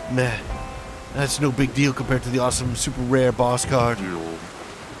 Meh. That's no big deal compared to the awesome super rare boss card.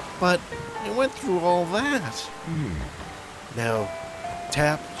 But it went through all that. Now,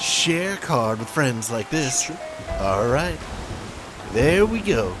 tap share card with friends like this. Alright. There we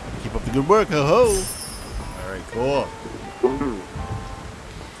go. Keep up the good work, ho-ho. Alright, cool.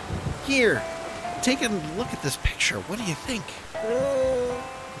 Here, take a look at this picture. What do you think?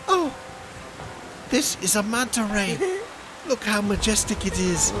 Oh, this is a manta ray. Look how majestic it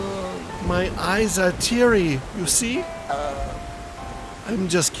is. My eyes are teary, you see? I'm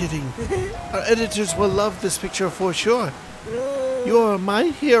just kidding. Our editors will love this picture for sure. You're my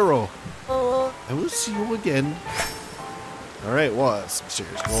hero. I will see you again. Alright, well, that's some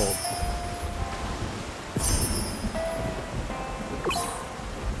serious gold.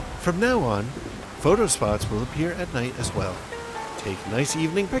 From now on, photo spots will appear at night as well. Take nice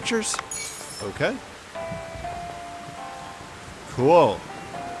evening pictures. Okay. Cool.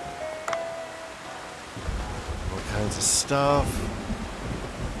 All kinds of stuff.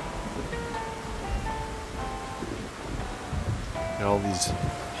 Got all these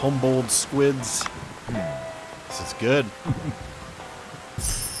Humboldt squids. This is good.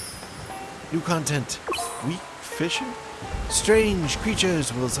 New content. Weak fishing? Strange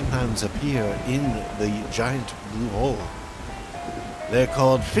creatures will sometimes appear in the giant blue hole. They're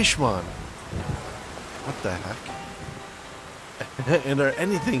called Fishmon. What the heck? And are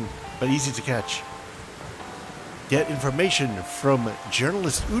anything but easy to catch. Get information from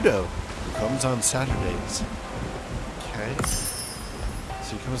journalist Udo, who comes on Saturdays. Okay.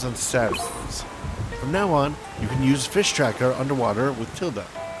 So he comes on Saturdays. From now on, you can use Fish Tracker underwater with Tilda.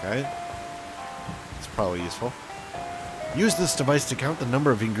 Okay. It's probably useful. Use this device to count the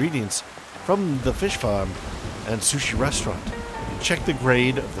number of ingredients from the fish farm and sushi restaurant. And check the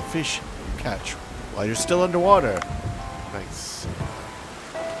grade of the fish you catch while you're still underwater. Nice.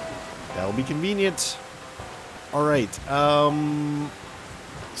 That'll be convenient. Alright,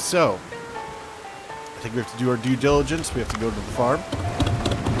 so I think we have to do our due diligence. We have to go to the farm. We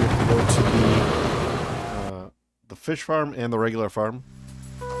have to go to the fish farm and the regular farm.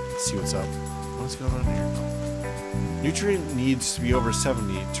 Let's see what's up. What's going on here? Nutrient needs to be over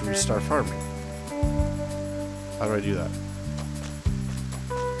 70 to restart farming. How do I do that?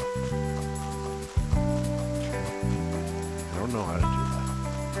 I don't know how to do that.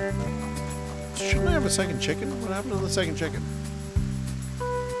 Shouldn't I have a second chicken? What happened to the second chicken?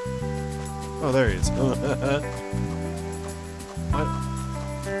 Oh, there he is. What?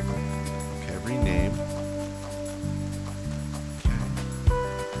 Okay, rename. Okay.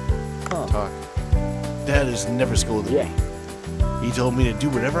 Talk. Dad has never scolded me. He told me to do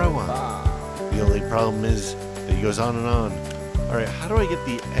whatever I want. The only problem is that he goes on and on. Alright, how do I get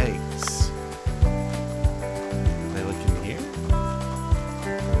the eggs? Can I look in here?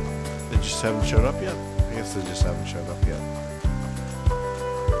 They just haven't showed up yet? I guess they just haven't showed up yet.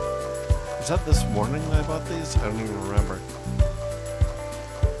 Is that this morning that I bought these? I don't even remember.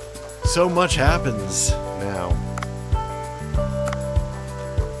 So much happens now.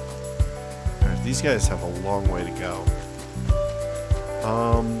 Alright, these guys have a long way to go.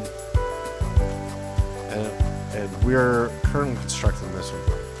 And we're currently constructing this one.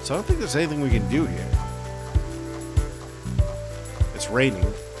 So I don't think there's anything we can do here. It's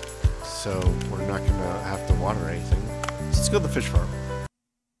raining, so we're not gonna have to water anything. So let's go to the fish farm.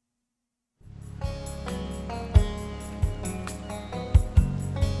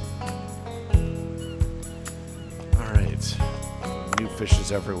 Alright. New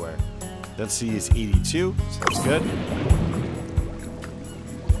fishes everywhere. Density is 82. Sounds good.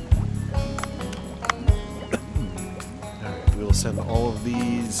 Alright, we will send all of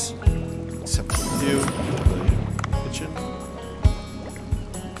these, except for two, to the kitchen.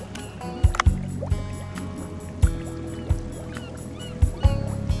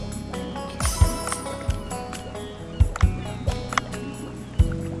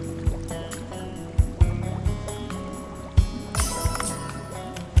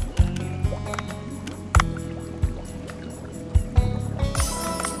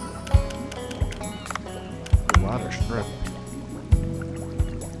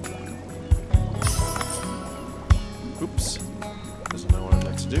 Oops. Doesn't know what I'm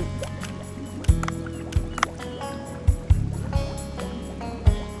meant to do.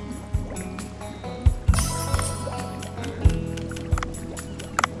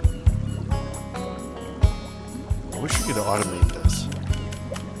 I wish we could automate this.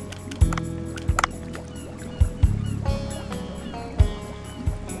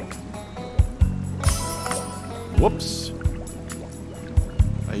 Whoops.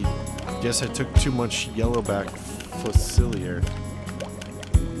 I guess I took too much yellowback fossilier.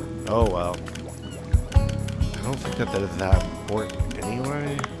 Oh well. I don't think that is that important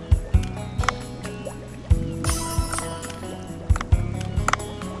anyway.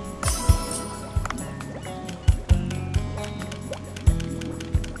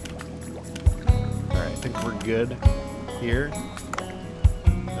 Alright, I think we're good here.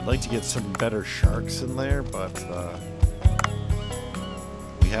 I'd like to get some better sharks in there, but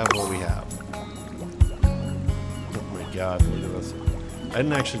we have what we have. God, look at this. I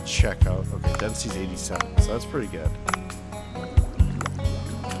didn't actually check out. Okay, density's 87, so that's pretty good.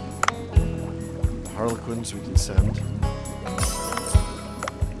 Harlequins we can send.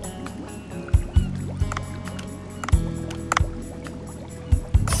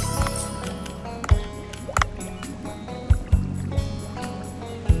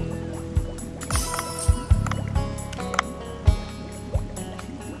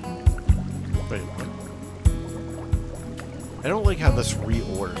 Wait, what? I don't like how this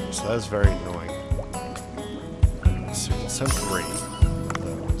reorders. That is very annoying. So we can send 3 of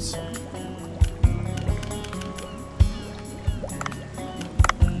those.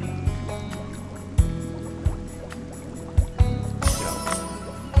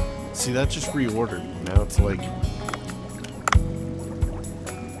 Yeah. See, that just reordered. Now it's like...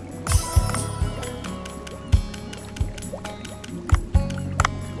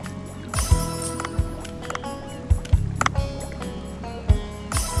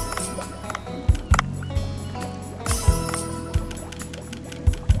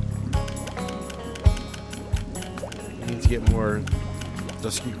 get more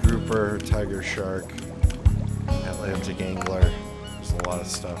dusky grouper, tiger shark, Atlantic angler. There's a lot of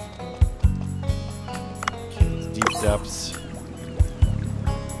stuff. Okay, deep depths.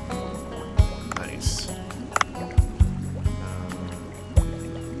 Nice.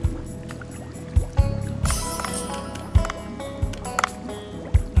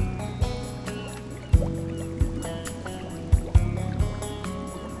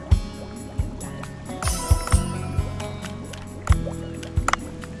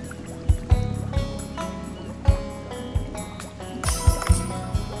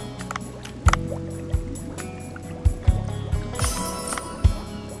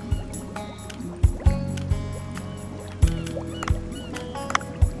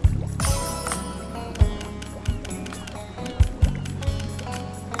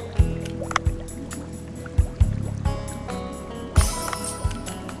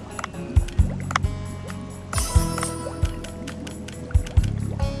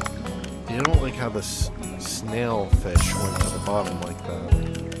 I don't like how the snail fish went to the bottom like that.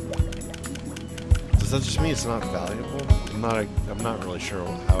 Does that just mean it's not valuable? I'm not really sure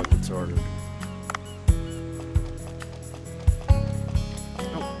how it gets ordered.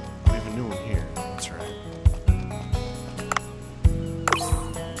 Oh, we have a new one here. That's right.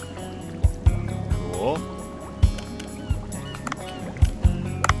 Cool.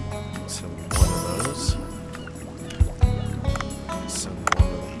 So one of those. Some one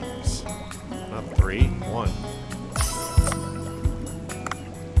of these. Not 3, 1.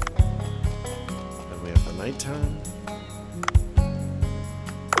 Then we have the nighttime.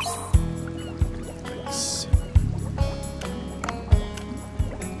 Nice.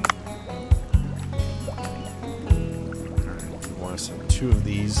 Alright, we want to send 2 of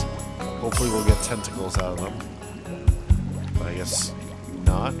these. Hopefully we'll get tentacles out of them. But I guess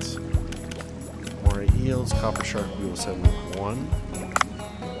not. More eels, copper shark, we will send 1.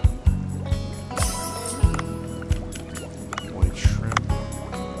 White shrimp,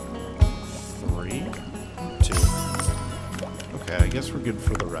 guess we're good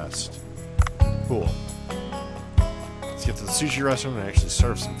for the rest. Cool. Let's get to the sushi restaurant and actually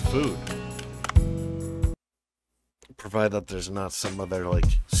serve some food. Provide that there's not some other,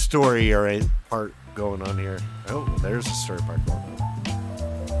 like, story or a part going on here. Oh, there's a story part going on.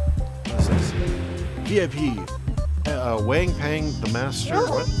 What's this? VIP. Wang Pang the Master.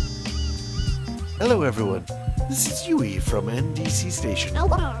 What? Hello, everyone. This is Yui from NDC Station.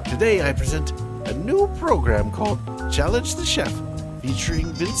 Today I present a new program called Challenge the Chef, featuring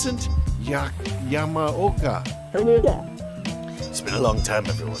Vincent Yamaoka. It's been a long time,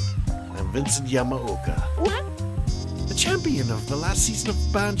 everyone. I'm Vincent Yamaoka. The champion of the last season of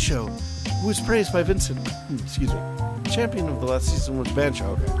Bancho, who was praised by Vincent. Excuse me. The champion of the last season was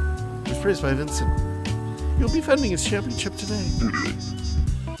Bancho, okay. Who was praised by Vincent. He'll be defending his championship today.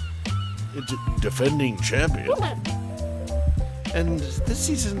 Defending champion? And this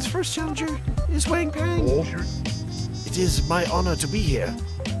season's first challenger is Wang Pang. It is my honor to be here.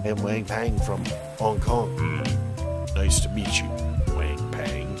 I am Wang Pang from Hong Kong. Nice to meet you, Wang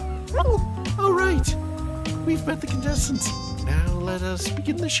Pang. All right. We've met the contestants. Now let us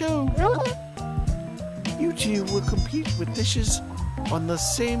begin the show. You two will compete with dishes on the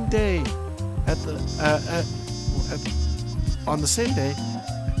same day at the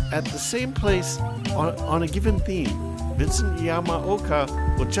same place on a given theme. Vincent Yamaoka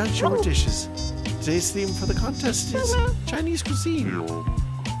will judge your dishes. Today's theme for the contest is Chinese cuisine.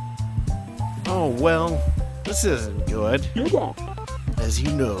 Oh well, this isn't good. As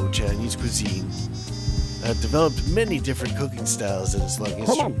you know, Chinese cuisine developed many different cooking styles in its long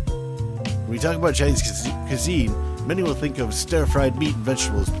history. When we talk about Chinese cuisine, many will think of stir-fried meat and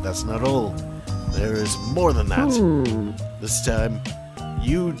vegetables, but that's not all. There is more than that. This time,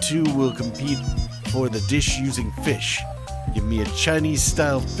 you two will compete for the dish using fish. Give me a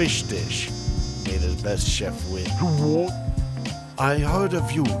Chinese-style fish dish. May the best chef win. I heard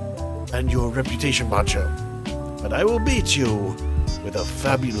of you and your reputation, Bancho, but I will beat you with a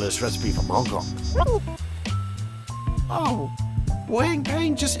fabulous recipe from Hong Kong. Oh, Wang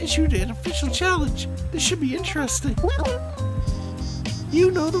Pang just issued an official challenge. This should be interesting. You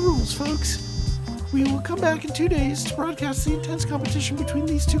know the rules, folks. We will come back in 2 days to broadcast the intense competition between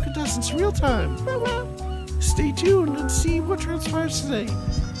these two contestants in real time. Stay tuned and see what transpires today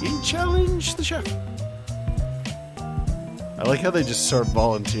in Challenge the Chef. I like how they just sort of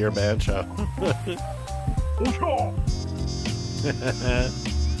volunteer Bancho.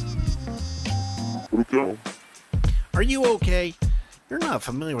 Are you okay? You're not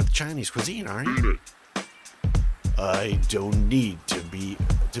familiar with Chinese cuisine, are you? I don't need to be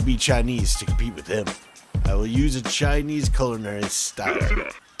Chinese to compete with him. I will use a Chinese culinary style,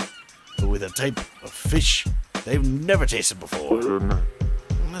 but with a type of fish they've never tasted before.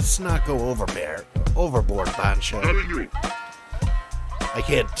 Let's not go overboard, Bancho. I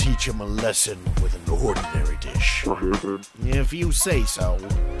can't teach him a lesson with an ordinary dish. If you say so.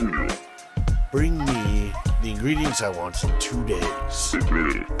 Bring me the ingredients I want in 2 days.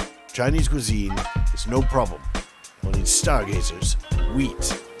 Chinese cuisine is no problem. We'll need stargazers,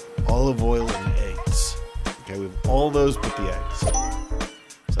 wheat, olive oil, and eggs. Okay, we have all those but the eggs.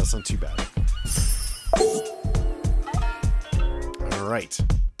 So that's not too bad. Alright.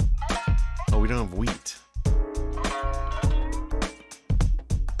 Oh, we don't have wheat.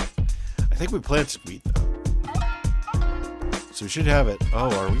 I think we planted wheat, though. So we should have it.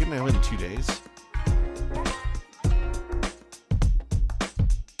 Oh, are we going to have it in 2 days?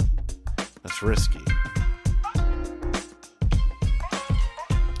 That's risky.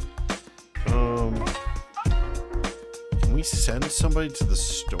 Can we send somebody to the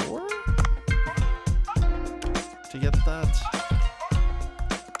store to get that?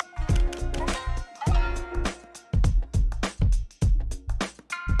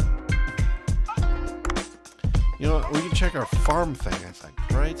 You know what? We can check our farm thing, I think,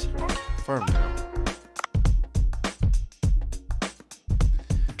 right? Farm now.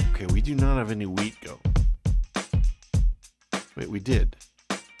 Okay, we do not have any wheat go. Wait, we did.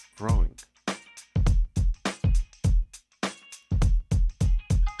 Growing.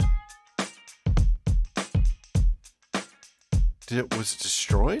 Was it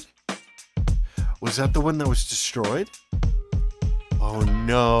destroyed? Was that the one that was destroyed? Oh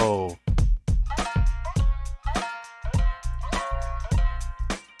no.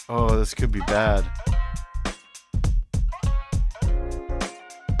 Oh, this could be bad.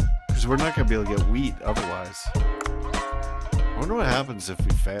 Because we're not going to be able to get wheat otherwise. I wonder what happens if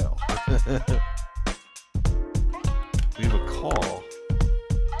we fail. We have a call.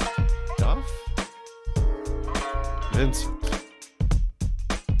 Duff? Vincent.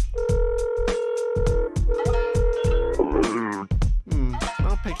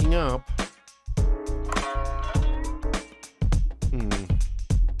 picking up.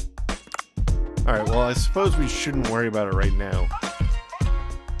 Alright, well, I suppose we shouldn't worry about it right now.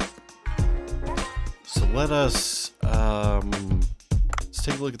 So let us, let's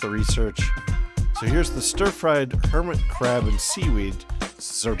take a look at the research. So here's the stir-fried hermit crab and seaweed.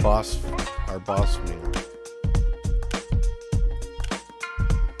 This is our boss meal.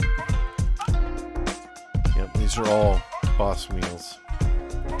 Yep, these are all boss meals.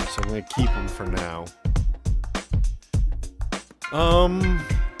 So I'm gonna keep them for now.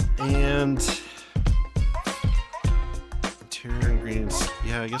 And interior ingredients.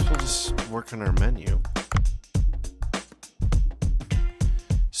 Yeah, I guess we'll just work on our menu.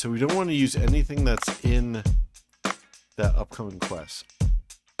 So we don't want to use anything that's in that upcoming quest.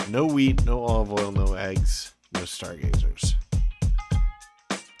 No wheat, no olive oil, no eggs, no stargazers.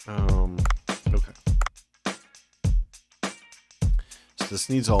 Okay. So this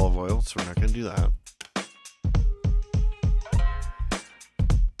needs olive oil, so we're not going to do that.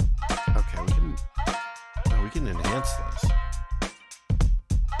 Okay, we can enhance this.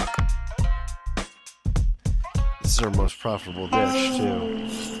 This is our most profitable dish, too.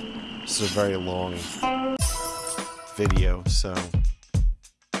 This is a very long video, so...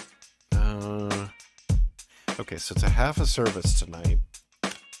 okay, so it's a half a service tonight.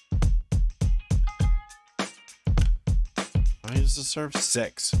 How many does this serve?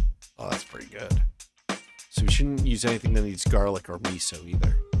 6. Oh, that's pretty good. So we shouldn't use anything that needs garlic or miso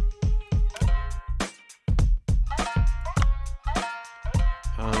either.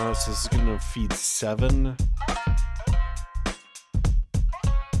 So this is going to feed 7.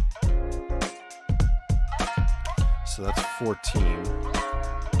 So that's 14.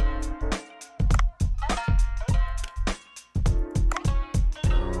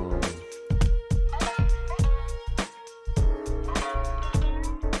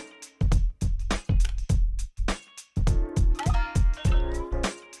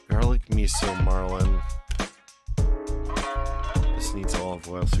 Garlic, miso, marlin. This needs olive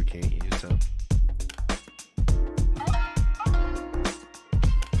oil, so we can't use it.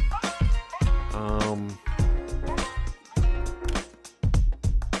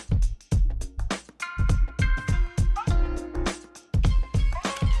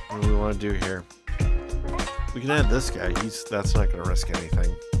 What do we want to do here? We can add this guy. That's not going to risk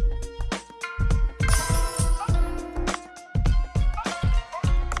anything.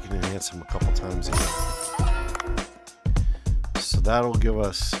 We can enhance him a couple times again. So that'll give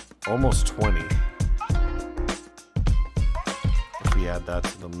us almost 20 if we add that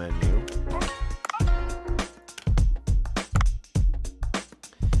to the menu.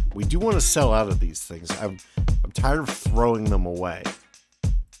 We do want to sell out of these things. I'm tired of throwing them away.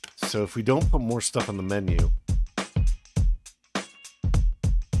 So if we don't put more stuff on the menu,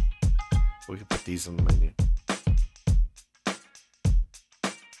 we can put these on the menu.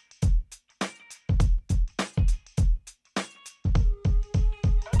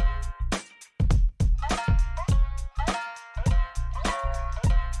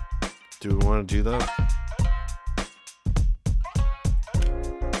 Do we want to do that?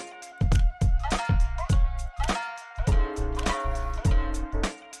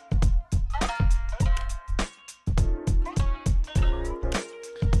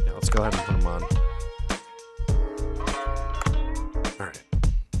 Go ahead and put them on. Alright.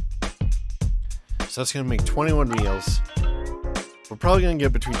 So that's going to make 21 meals. We're probably going to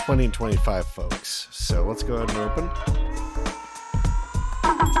get between 20 and 25 folks. So let's go ahead and open.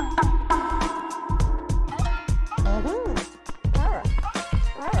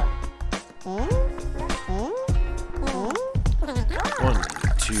 One,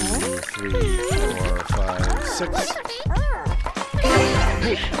 2, 3, 4, 5, 6.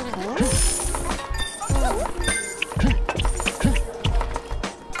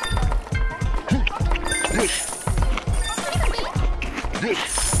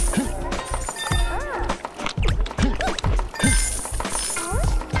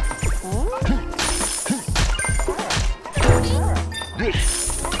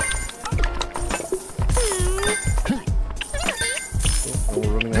 We're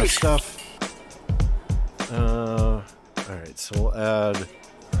running out of stuff. Alright, so we'll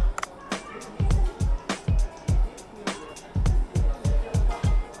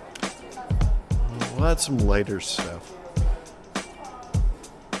add some lighter stuff.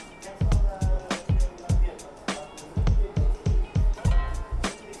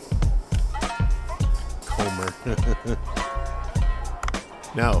 Comer.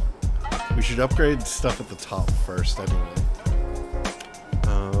 No, we should upgrade stuff at the top first anyway.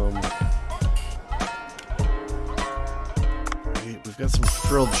 We've got some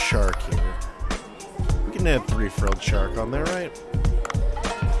frilled shark here. We can add 3 frilled shark on there, right?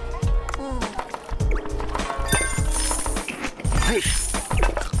 Okay,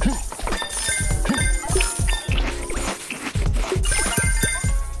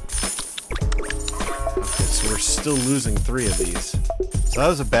 so we're still losing 3 of these. So that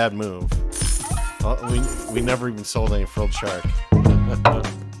was a bad move. We never even sold any frilled shark.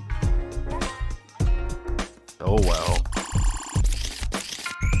 Oh well.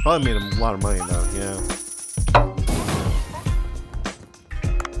 Probably made a lot of money though, yeah.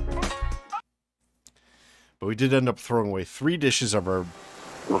 But we did end up throwing away 3 dishes of our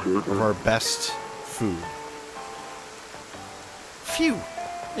best food. Phew!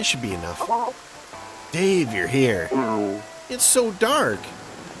 This should be enough. Dave, you're here. It's so dark.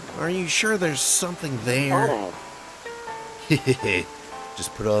 Are you sure there's something there?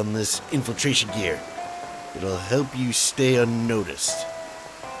 Just put on this infiltration gear. It'll help you stay unnoticed.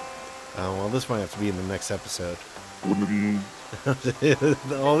 Oh, well, this might have to be in the next episode.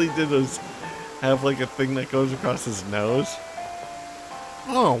 All he did was have like a thing that goes across his nose.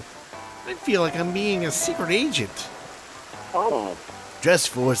 Oh, I feel like I'm being a secret agent. Dress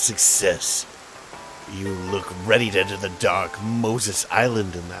for success. You look ready to enter the dark Moses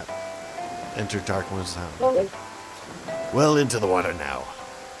Island in that. Enter dark Moses Island. Well into the water now.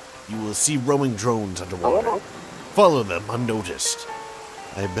 You will see roaming drones underwater. Follow them unnoticed.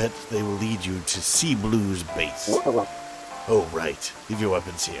 I bet they will lead you to Sea Blue's base. Oh, right. Leave your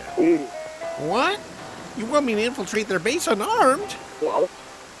weapons here. What? You want me to infiltrate their base unarmed?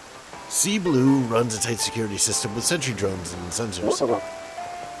 Sea Blue runs a tight security system with sentry drones and sensors.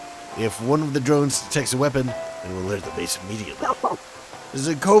 If one of the drones detects a weapon, it will alert the base immediately. This is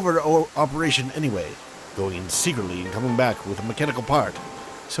a covert operation anyway, going in secretly and coming back with a mechanical part.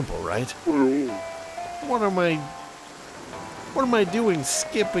 Simple, right? What am I doing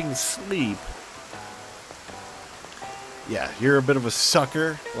skipping sleep? Yeah, you're a bit of a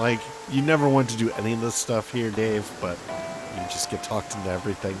sucker. Like, you never want to do any of this stuff here, Dave, but you just get talked into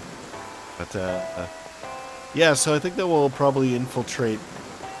everything. But, yeah, so I think that we'll probably infiltrate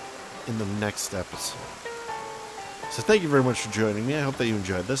in the next episode. So thank you very much for joining me. I hope that you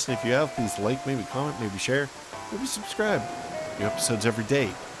enjoyed this, and if you have, please like, maybe comment, maybe share, maybe subscribe. New episodes every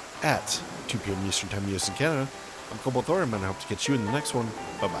day at 2 p.m. Eastern Time, US and Canada. I'm Cobalt Thorium, and I hope to catch you in the next one.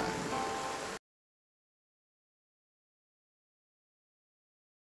 Bye-bye.